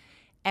clear.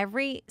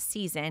 Every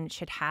season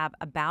should have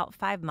about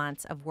 5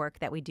 months of work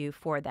that we do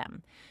for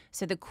them.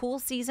 So the cool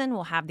season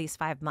will have these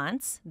 5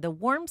 months. The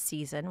warm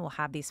season will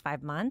have these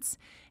 5 months.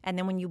 And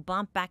then when you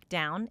bump back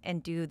down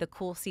and do the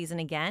cool season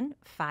again,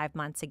 5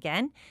 months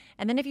again.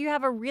 And then if you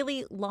have a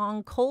really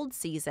long cold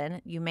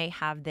season, you may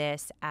have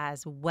this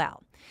as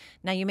well.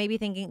 Now you may be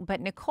thinking,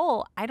 but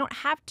Nicole, I don't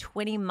have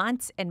 20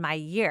 months in my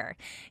year.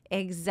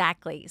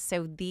 Exactly.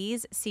 So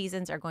these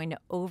seasons are going to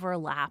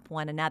overlap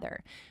one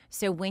another.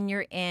 So when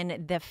you're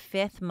in the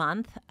 5th 5th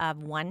month of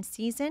one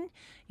season,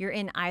 you're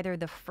in either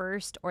the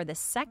first or the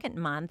second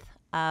month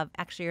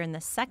you're in the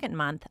second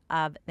month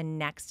of the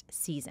next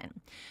season.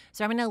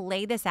 So I'm going to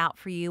lay this out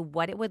for you,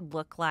 what it would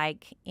look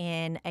like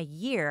in a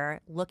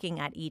year, looking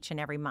at each and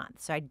every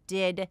month. So I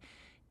did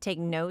take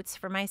notes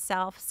for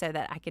myself so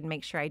that I can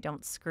make sure I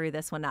don't screw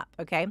this one up,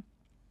 okay?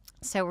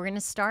 So we're going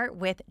to start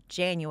with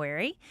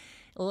January.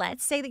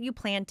 Let's say that you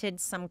planted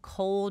some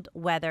cold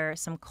weather,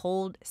 some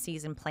cold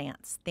season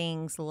plants,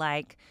 things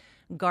like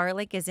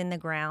garlic is in the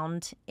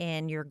ground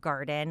in your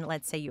garden.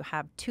 Let's say you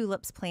have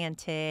tulips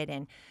planted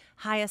and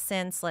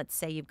hyacinths. Let's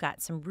say you've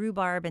got some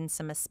rhubarb and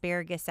some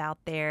asparagus out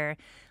there.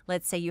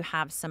 Let's say you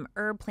have some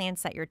herb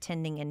plants that you're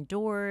tending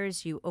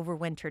indoors. You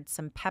overwintered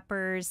some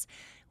peppers.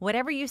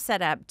 Whatever you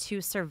set up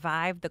to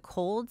survive the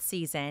cold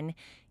season,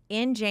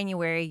 in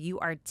January, you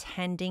are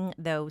tending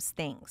those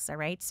things, all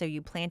right? So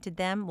you planted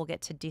them. We'll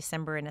get to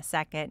December in a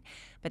second,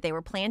 but they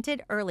were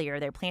planted earlier.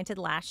 They were planted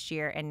last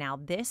year, and now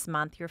this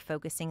month you're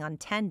focusing on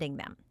tending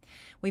them.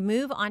 We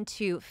move on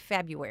to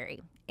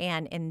February,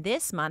 and in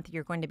this month,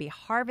 you're going to be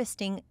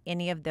harvesting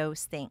any of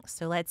those things.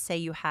 So let's say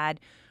you had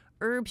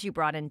herbs you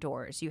brought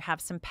indoors. You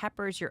have some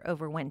peppers you're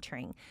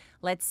overwintering.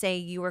 Let's say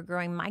you are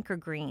growing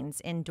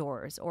microgreens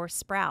indoors or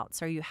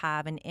sprouts, or you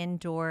have an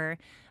indoor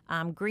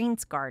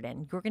greens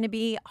garden. You're going to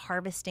be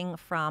harvesting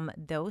from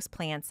those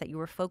plants that you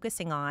were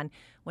focusing on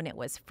when it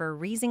was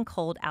freezing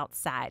cold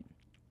outside.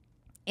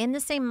 In the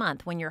same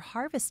month, when you're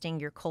harvesting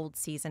your cold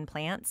season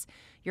plants,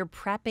 you're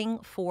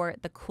prepping for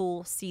the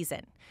cool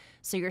season.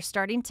 So you're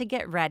starting to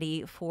get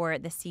ready for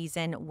the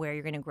season where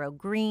you're going to grow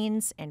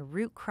greens and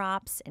root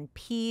crops and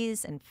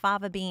peas and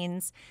fava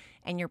beans,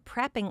 and you're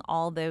prepping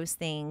all those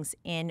things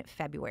in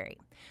February.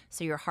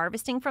 So you're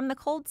harvesting from the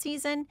cold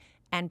season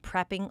and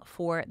prepping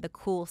for the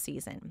cool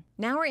season.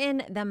 Now we're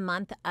in the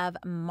month of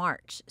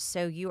March.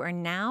 So you are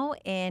now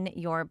in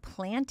your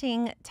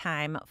planting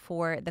time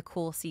for the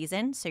cool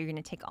season. So you're going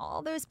to take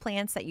all those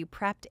plants that you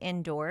prepped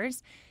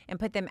indoors and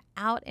put them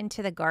out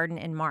into the garden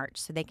in March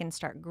so they can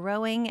start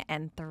growing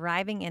and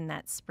thriving in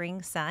that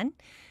spring sun.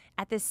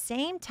 At the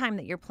same time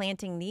that you're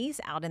planting these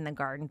out in the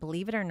garden,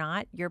 believe it or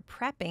not, you're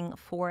prepping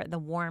for the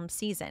warm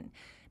season,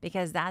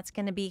 because that's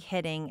going to be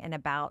hitting in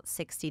about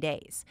 60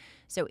 days.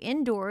 So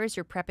indoors,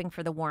 you're prepping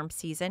for the warm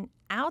season.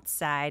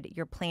 Outside,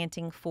 you're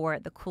planting for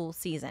the cool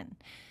season.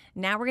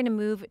 Now we're going to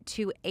move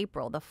to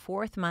April, the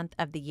 4th month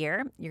of the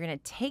year. You're going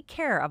to take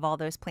care of all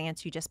those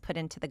plants you just put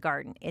into the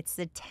garden. It's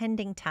the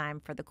tending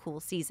time for the cool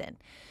season.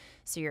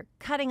 So you're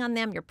cutting on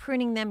them, you're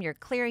pruning them, you're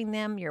clearing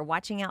them, you're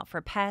watching out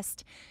for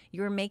pests.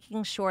 You're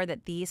making sure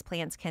that these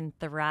plants can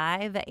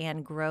thrive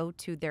and grow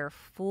to their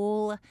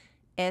full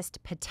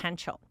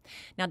potential.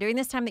 Now, during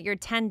this time that you're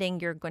tending,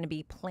 you're going to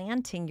be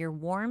planting your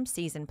warm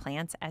season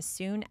plants as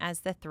soon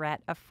as the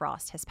threat of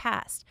frost has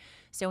passed.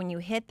 So when you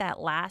hit that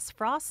last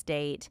frost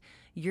date,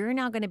 you're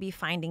now going to be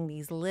finding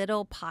these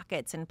little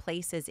pockets and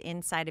places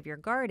inside of your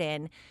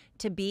garden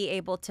to be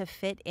able to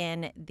fit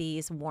in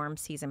these warm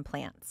season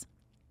plants.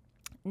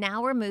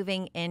 Now we're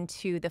moving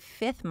into the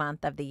 5th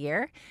month of the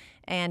year,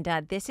 and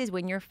this is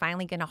when you're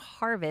finally going to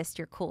harvest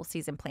your cool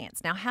season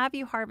plants. Now, have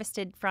you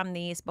harvested from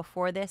these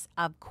before this?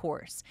 Of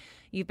course.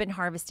 You've been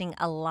harvesting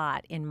a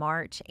lot in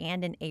March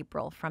and in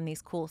April from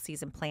these cool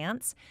season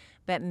plants,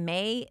 but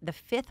May, the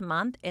 5th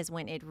month, is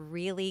when it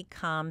really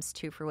comes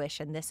to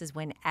fruition. This is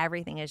when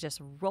everything is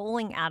just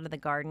rolling out of the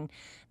garden.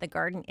 The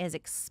garden is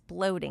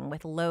exploding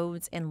with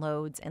loads and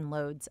loads and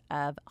loads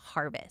of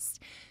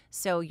harvest.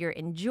 So you're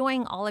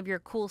enjoying all of your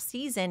cool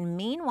season.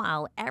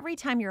 Meanwhile, every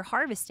time you're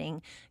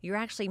harvesting, you're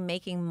actually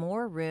making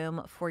more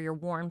room for your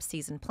warm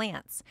season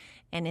plants.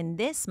 And in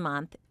this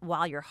month,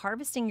 while you're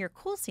harvesting your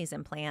cool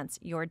season plants,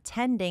 you're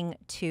tending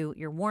to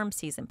your warm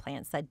season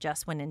plants that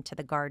just went into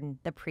the garden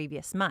the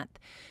previous month.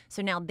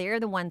 So now they're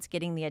the ones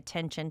getting the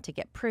attention to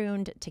get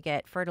pruned, to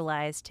get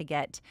fertilized, to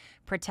get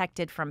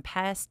protected from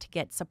pests, to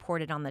get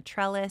supported on the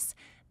trellis.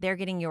 They're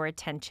getting your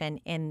attention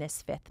in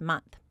this 5th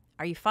month.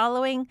 Are you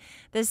following?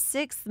 The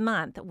 6th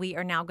month, we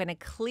are now going to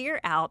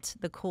clear out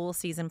the cool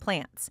season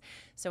plants.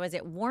 So as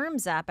it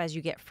warms up, as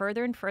you get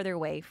further and further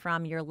away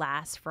from your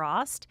last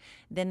frost,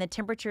 then the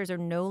temperatures are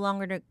no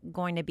longer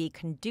going to be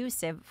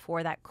conducive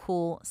for that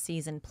cool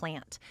season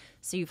plant.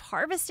 So you've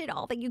harvested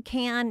all that you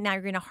can. Now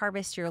you're going to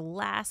harvest your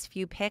last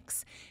few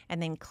picks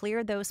and then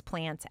clear those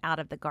plants out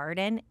of the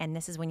garden. And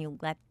this is when you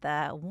let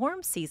the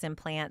warm season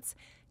plants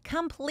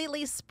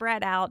completely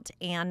spread out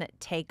and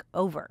take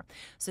over.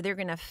 So they're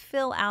going to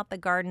fill out the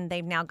garden.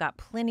 They've now got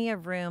plenty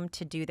of room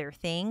to do their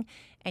thing,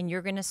 and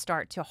you're going to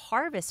start to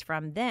harvest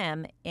from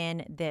them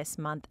in this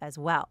month as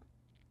well.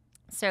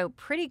 So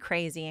pretty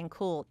crazy and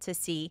cool to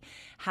see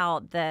how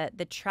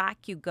the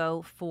track you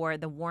go for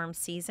the warm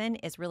season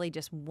is really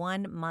just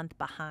 1 month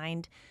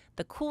behind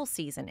the cool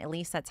season. At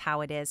least that's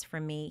how it is for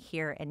me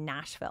here in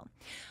Nashville.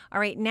 All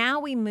right, now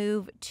we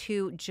move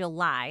to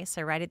July.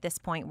 So right at this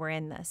point, we're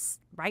in this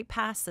right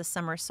past the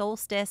summer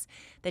solstice.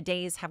 The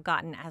days have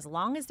gotten as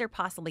long as they're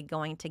possibly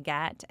going to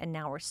get, and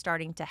now we're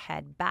starting to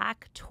head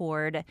back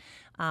toward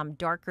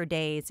darker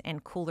days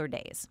and cooler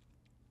days.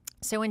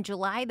 So in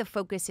July, the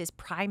focus is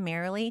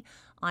primarily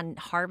on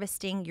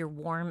harvesting your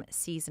warm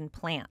season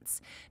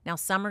plants. Now,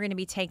 some are going to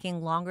be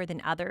taking longer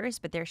than others,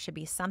 but there should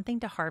be something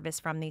to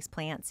harvest from these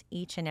plants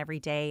each and every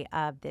day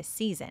of this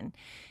season.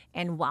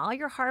 And while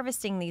you're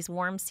harvesting these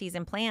warm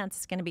season plants,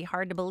 it's going to be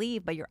hard to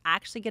believe, but you're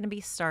actually going to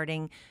be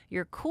starting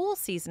your cool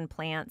season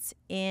plants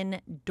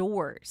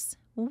indoors.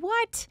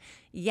 What?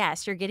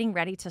 Yes, you're getting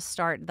ready to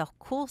start the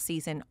cool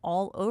season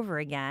all over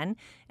again,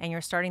 and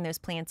you're starting those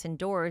plants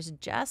indoors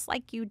just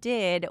like you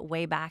did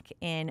way back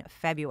in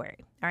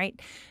February. All right.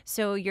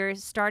 So you're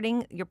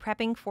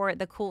prepping for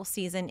the cool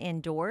season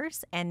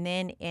indoors, and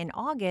then in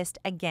August,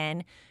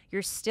 again,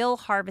 you're still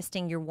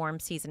harvesting your warm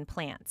season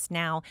plants.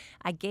 Now,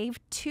 I gave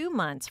 2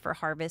 months for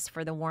harvest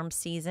for the warm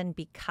season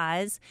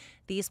because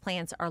these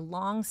plants are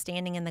long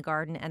standing in the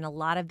garden, and a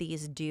lot of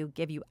these do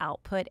give you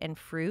output and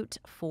fruit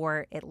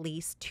for at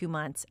least 2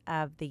 months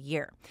of the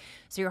year.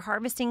 So you're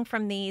harvesting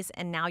from these,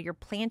 and now you're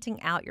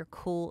planting out your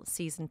cool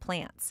season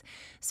plants.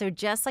 So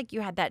just like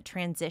you had that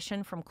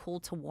transition from cool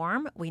to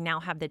warm, we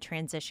now have the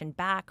transition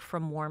back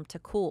from warm to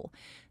cool.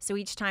 So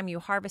each time you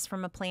harvest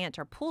from a plant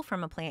or pull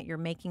from a plant, you're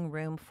making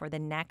room for the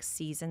next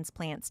season's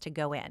plants to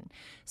go in.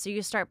 So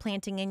you start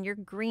planting in your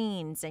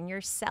greens and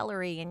your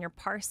celery and your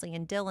parsley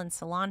and dill and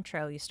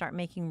cilantro. You start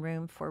making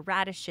room for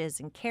radishes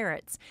and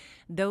carrots.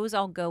 Those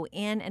all go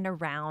in and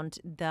around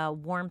the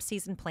warm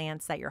season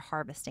plants that you're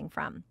harvesting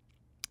from.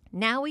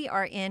 Now we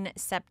are in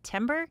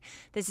September.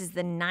 This is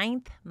the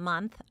 9th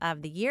month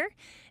of the year.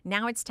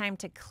 Now it's time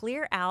to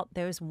clear out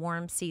those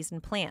warm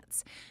season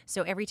plants.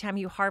 So every time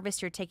you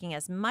harvest, you're taking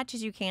as much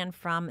as you can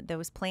from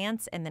those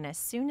plants, and then as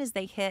soon as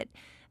they hit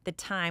the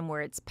time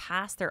where it's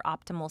past their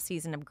optimal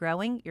season of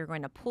growing, you're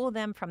going to pull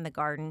them from the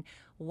garden.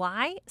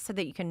 Why? So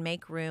that you can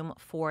make room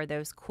for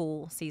those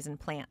cool season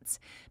plants.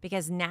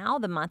 Because now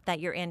the month that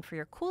you're in for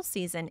your cool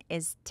season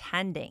is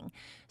tending.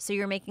 So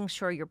you're making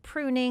sure you're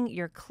pruning,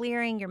 you're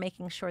clearing, you're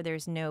making sure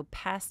there's no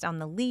pest on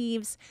the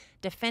leaves,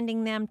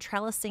 defending them,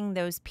 trellising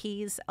those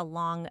peas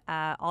along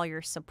all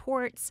your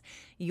supports.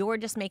 You're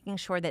just making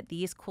sure that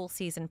these cool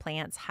season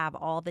plants have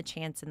all the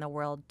chance in the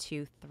world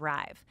to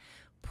thrive.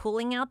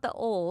 Pulling out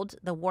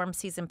the warm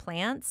season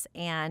plants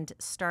and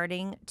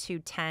starting to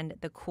tend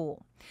the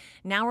cool.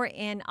 Now we're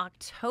in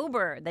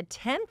October, the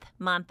 10th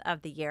month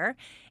of the year,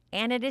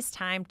 and it is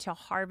time to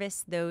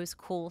harvest those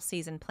cool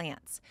season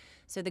plants.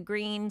 So the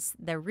greens,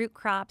 the root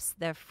crops,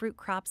 the fruit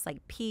crops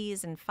like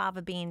peas and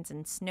fava beans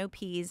and snow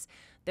peas,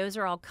 those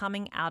are all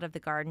coming out of the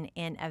garden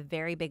in a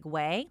very big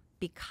way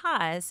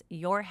because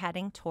you're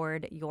heading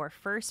toward your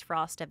first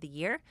frost of the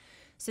year.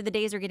 So the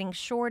days are getting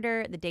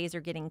shorter, the days are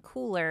getting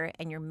cooler,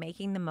 and you're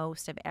making the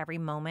most of every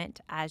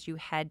moment as you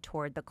head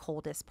toward the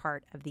coldest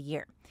part of the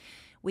year.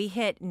 We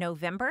hit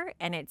November,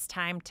 and it's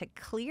time to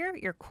clear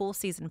your cool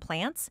season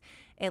plants,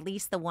 at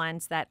least the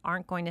ones that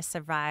aren't going to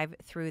survive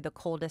through the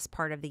coldest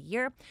part of the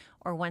year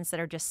or ones that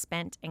are just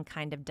spent and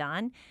kind of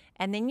done.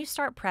 And then you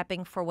start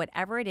prepping for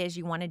whatever it is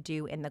you want to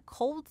do in the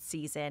cold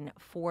season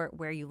for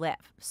where you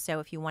live. So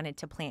if you wanted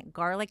to plant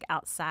garlic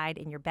outside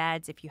in your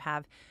beds, if you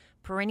have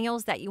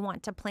perennials that you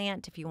want to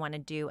plant, if you want to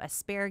do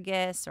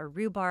asparagus or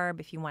rhubarb,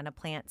 if you want to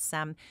plant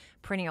some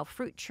perennial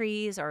fruit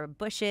trees or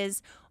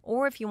bushes,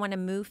 or if you want to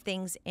move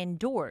things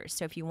indoors.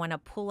 So if you want to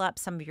pull up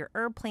some of your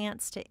herb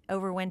plants to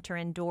overwinter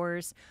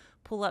indoors,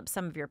 pull up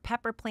some of your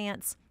pepper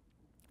plants,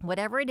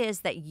 whatever it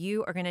is that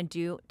you are going to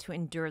do to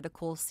endure the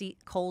cold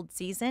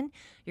season,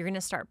 you're going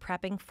to start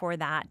prepping for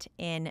that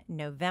in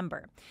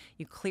November.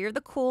 You clear the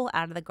cool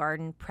out of the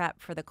garden,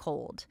 prep for the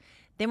cold.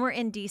 Then we're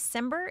in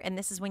December, and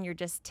this is when you're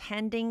just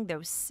tending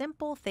those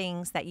simple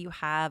things that you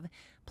have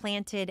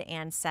planted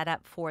and set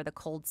up for the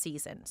cold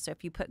season. So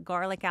if you put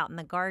garlic out in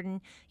the garden,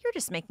 you're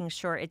just making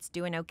sure it's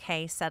doing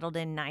okay, settled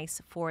in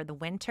nice for the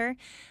winter,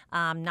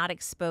 not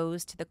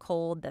exposed to the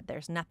cold, that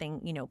there's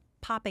nothing,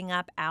 popping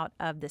up out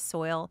of the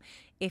soil.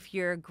 If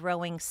you're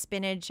growing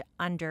spinach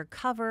under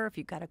cover, if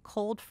you've got a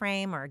cold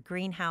frame or a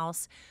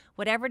greenhouse,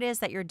 whatever it is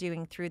that you're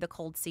doing through the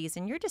cold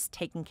season, you're just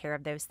taking care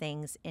of those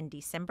things in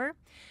December.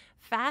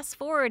 Fast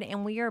forward,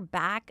 and we are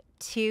back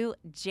to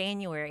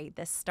January,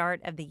 the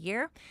start of the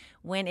year,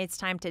 when it's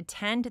time to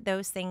tend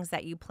those things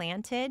that you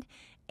planted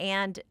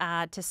and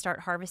to start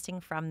harvesting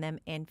from them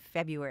in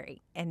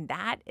February. And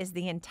that is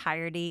the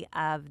entirety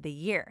of the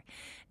year.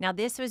 Now,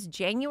 this was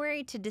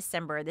January to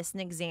December. This is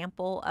an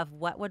example of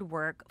what would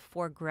work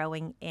for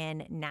growing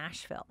in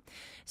Nashville.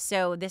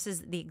 So this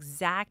is the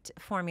exact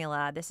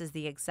formula. This is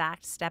the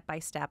exact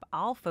step-by-step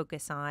I'll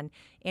focus on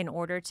in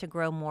order to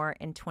grow more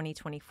in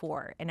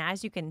 2024. And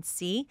as you can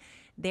see,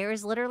 there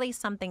is literally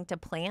something to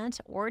plant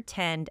or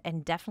tend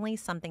and definitely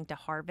something to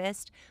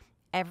harvest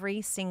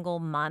every single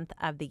month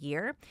of the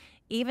year,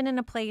 even in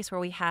a place where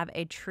we have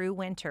a true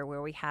winter,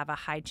 where we have a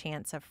high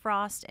chance of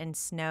frost and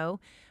snow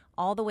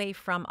all the way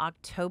from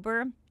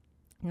October,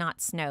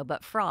 not snow,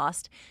 but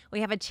frost.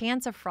 We have a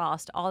chance of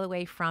frost all the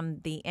way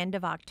from the end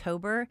of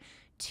October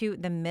to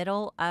the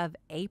middle of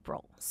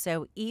April.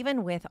 So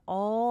even with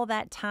all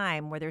that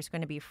time where there's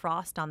going to be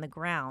frost on the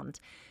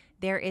ground,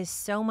 There is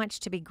so much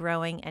to be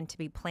growing and to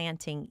be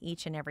planting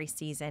each and every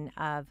season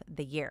of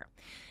the year.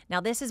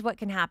 Now, this is what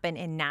can happen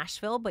in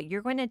Nashville, but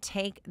you're going to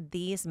take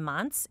these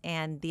months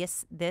and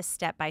this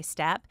step by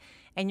step,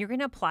 and you're going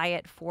to apply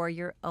it for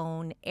your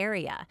own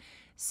area.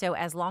 So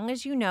as long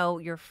as you know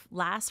your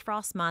last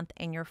frost month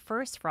and your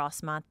first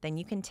frost month, then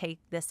you can take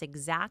this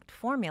exact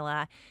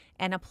formula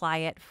and apply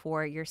it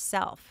for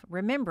yourself,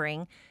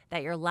 remembering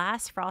that your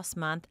last frost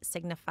month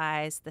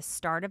signifies the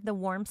start of the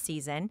warm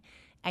season,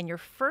 and your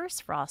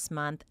first frost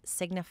month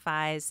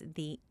signifies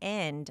the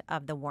end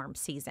of the warm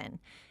season,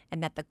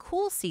 and that the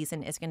cool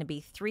season is going to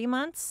be 3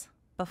 months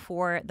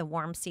before the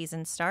warm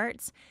season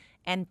starts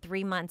and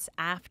 3 months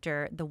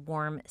after the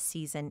warm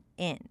season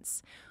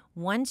ends.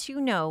 Once you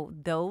know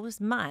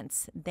those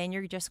months, then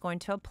you're just going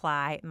to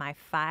apply my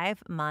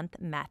 5-month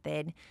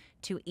method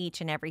to each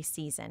and every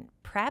season.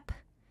 Prep,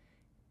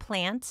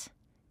 plant,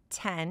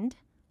 tend,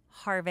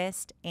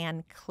 harvest,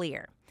 and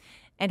clear.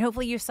 And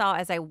hopefully you saw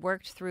as I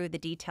worked through the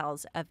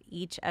details of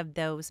each of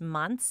those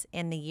months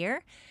in the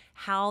year,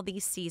 how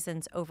these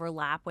seasons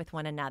overlap with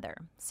one another.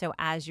 So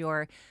as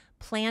you're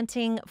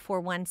planting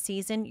for one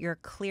season, you're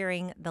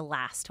clearing the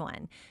last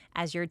one.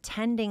 As you're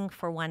tending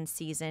for one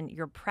season,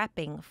 you're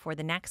prepping for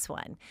the next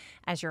one.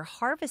 As you're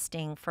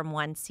harvesting from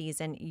one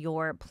season,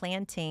 you're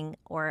planting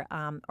or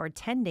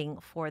tending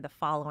for the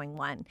following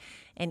one.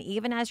 And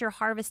even as you're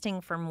harvesting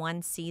from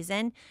one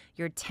season,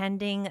 you're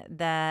tending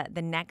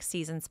the next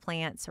season's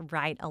plants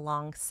right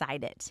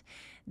alongside it.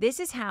 This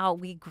is how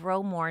we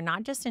grow more,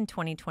 not just in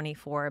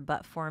 2024,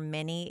 but for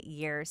many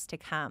years to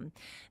come.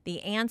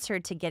 The answer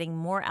to getting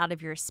more out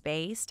of your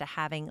space, to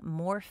having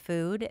more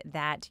food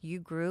that you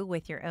grew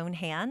with your own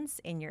hands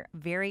in your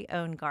very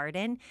own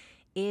garden,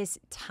 is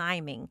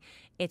timing.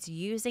 It's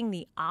using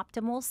the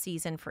optimal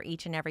season for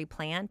each and every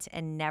plant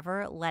and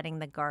never letting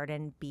the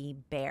garden be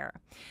bare.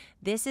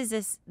 This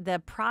is the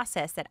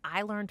process that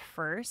I learned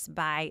first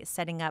by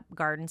setting up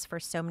gardens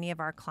for so many of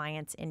our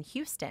clients in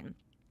Houston.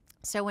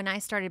 So when I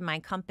started my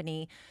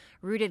company,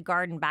 Rooted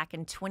Garden, back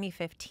in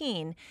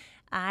 2015,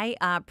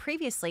 I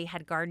previously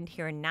had gardened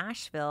here in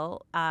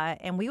Nashville,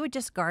 and we would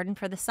just garden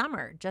for the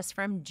summer, just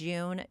from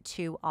June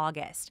to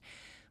August.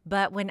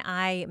 But when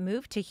I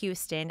moved to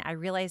Houston, I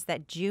realized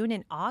that June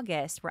and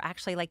August were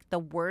actually like the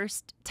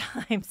worst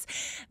times.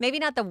 Maybe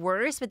not the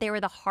worst, but they were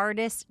the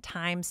hardest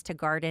times to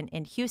garden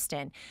in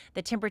Houston.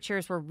 The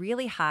temperatures were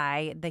really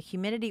high, the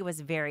humidity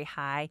was very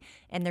high,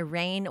 and the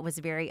rain was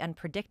very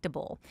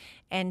unpredictable.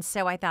 And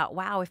so I thought,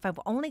 wow, if I've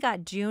only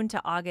got June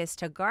to August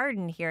to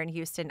garden here in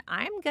Houston,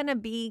 I'm going to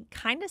be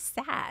kind of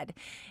sad.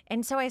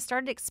 And so I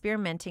started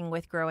experimenting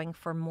with growing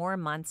for more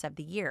months of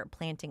the year,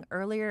 planting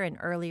earlier and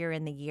earlier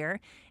in the year,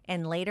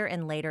 and later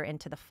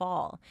into the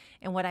fall.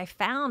 And what I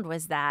found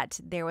was that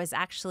there was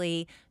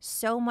actually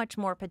so much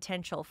more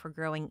potential for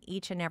growing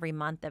each and every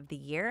month of the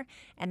year,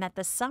 and that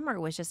the summer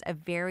was just a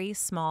very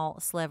small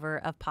sliver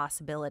of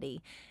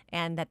possibility,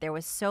 and that there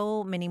was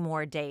so many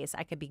more days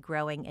I could be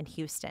growing in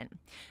Houston.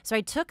 So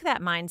I took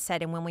that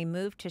mindset, and when we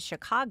moved to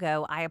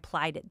Chicago, I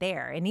applied it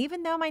there. And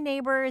even though my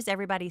neighbors,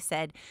 everybody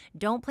said,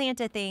 don't plant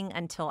a thing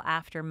until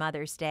after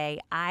Mother's Day,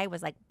 I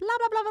was like, blah,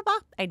 blah, blah, blah, blah.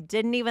 I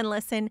didn't even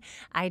listen.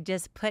 I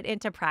just put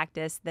into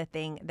practice the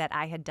thing that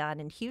I had done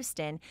in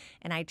Houston,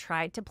 and I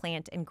tried to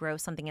plant and grow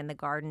something in the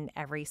garden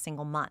every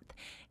single month.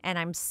 And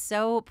I'm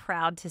so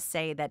proud to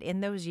say that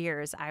in those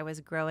years I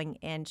was growing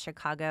in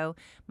Chicago,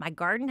 my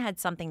garden had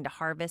something to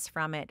harvest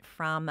from it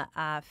from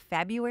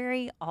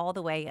February all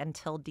the way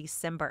until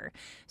December.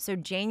 So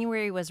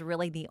January was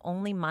really the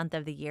only month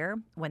of the year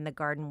when the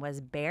garden was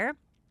bare.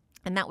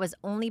 And that was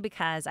only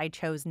because I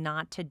chose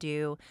not to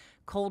do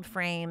cold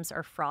frames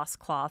or frost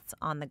cloths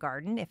on the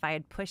garden. If I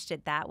had pushed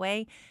it that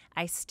way,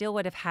 I still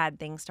would have had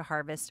things to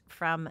harvest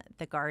from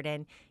the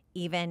garden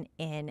even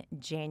in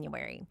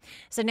January.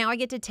 So now I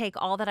get to take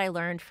all that I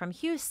learned from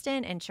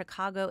Houston and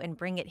Chicago and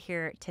bring it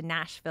here to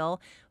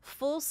Nashville,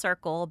 full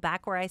circle,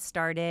 back where I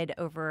started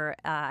over,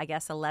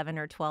 11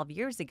 or 12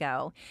 years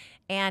ago.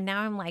 And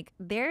now I'm like,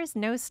 there's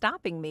no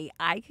stopping me.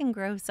 I can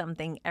grow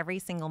something every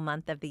single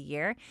month of the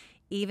year,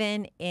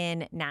 even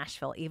in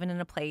Nashville, even in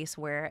a place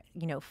where,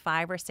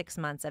 5 or 6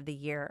 months of the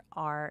year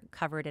are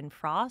covered in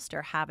frost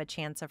or have a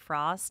chance of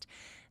frost.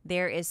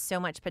 There is so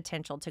much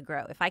potential to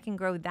grow. If I can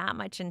grow that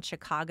much in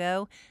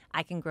Chicago,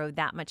 I can grow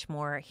that much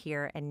more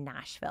here in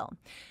Nashville.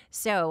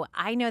 So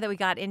I know that we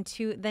got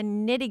into the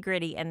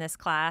nitty-gritty in this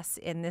class,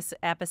 in this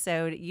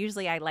episode.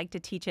 Usually I like to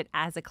teach it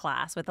as a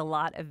class with a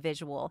lot of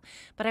visual,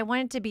 but I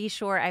wanted to be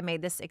sure I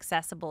made this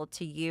accessible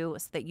to you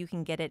so that you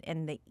can get it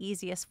in the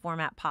easiest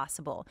format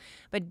possible.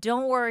 But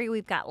don't worry,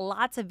 we've got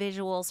lots of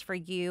visuals for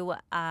you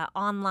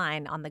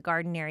online on the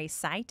Gardenary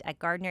site at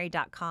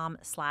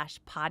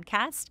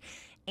gardenary.com/podcast.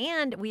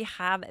 And we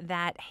have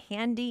that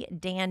handy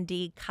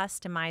dandy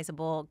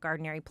customizable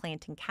Gardenary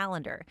planting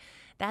calendar.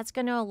 That's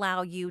going to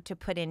allow you to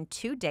put in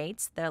 2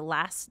 dates, the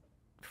last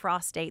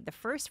frost date, the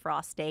first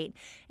frost date,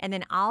 and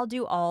then I'll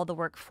do all the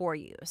work for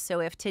you. So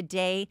if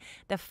today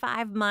the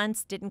 5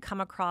 months didn't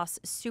come across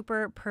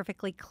super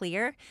perfectly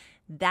clear,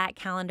 that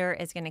calendar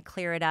is going to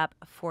clear it up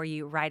for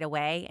you right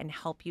away and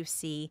help you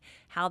see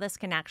how this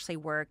can actually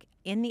work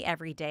in the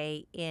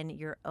everyday in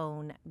your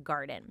own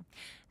garden.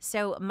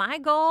 So my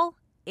goal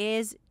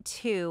is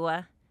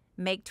to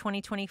make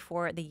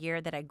 2024 the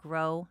year that I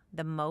grow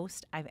the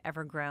most I've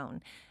ever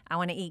grown. I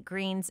want to eat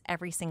greens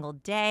every single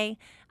day.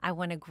 I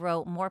want to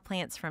grow more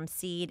plants from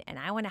seed, and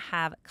I want to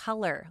have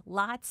color,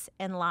 lots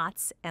and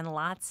lots and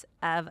lots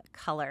of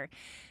color.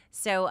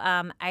 So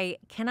I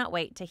cannot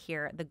wait to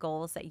hear the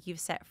goals that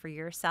you've set for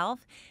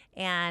yourself,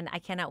 and I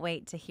cannot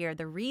wait to hear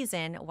the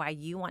reason why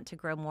you want to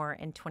grow more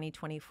in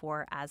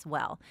 2024 as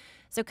well.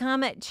 So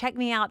come check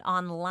me out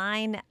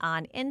online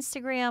on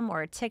Instagram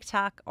or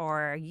TikTok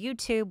or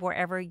YouTube,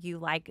 wherever you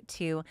like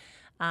to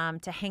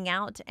hang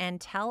out, and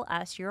tell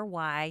us your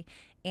why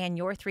and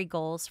your 3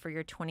 goals for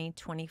your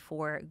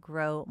 2024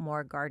 Grow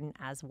More Garden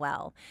as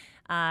well.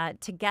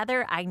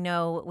 Together, I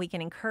know we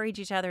can encourage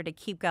each other to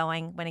keep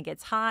going when it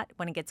gets hot,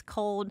 when it gets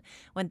cold,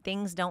 when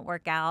things don't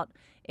work out.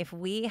 If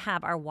we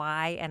have our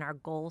why and our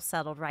goals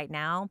settled right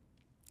now,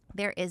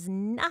 there is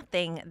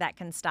nothing that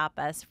can stop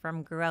us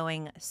from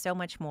growing so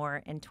much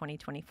more in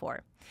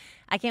 2024.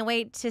 I can't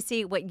wait to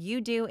see what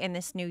you do in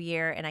this new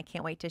year, and I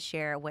can't wait to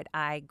share what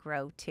I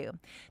grow too.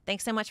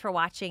 Thanks so much for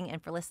watching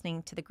and for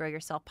listening to the Grow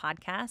Yourself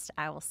podcast.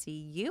 I will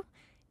see you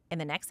in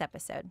the next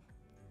episode.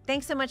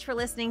 Thanks so much for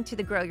listening to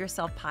the Grow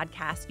Yourself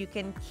podcast. You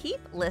can keep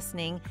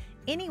listening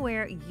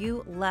anywhere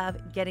you love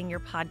getting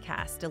your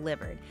podcast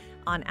delivered.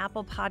 On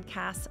Apple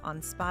Podcasts,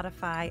 on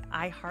Spotify,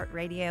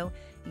 iHeartRadio,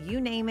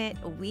 you name it,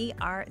 we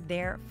are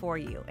there for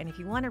you. And if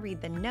you want to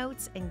read the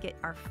notes and get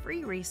our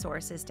free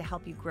resources to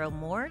help you grow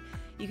more,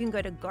 you can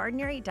go to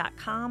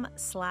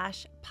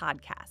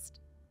gardenary.com/podcast.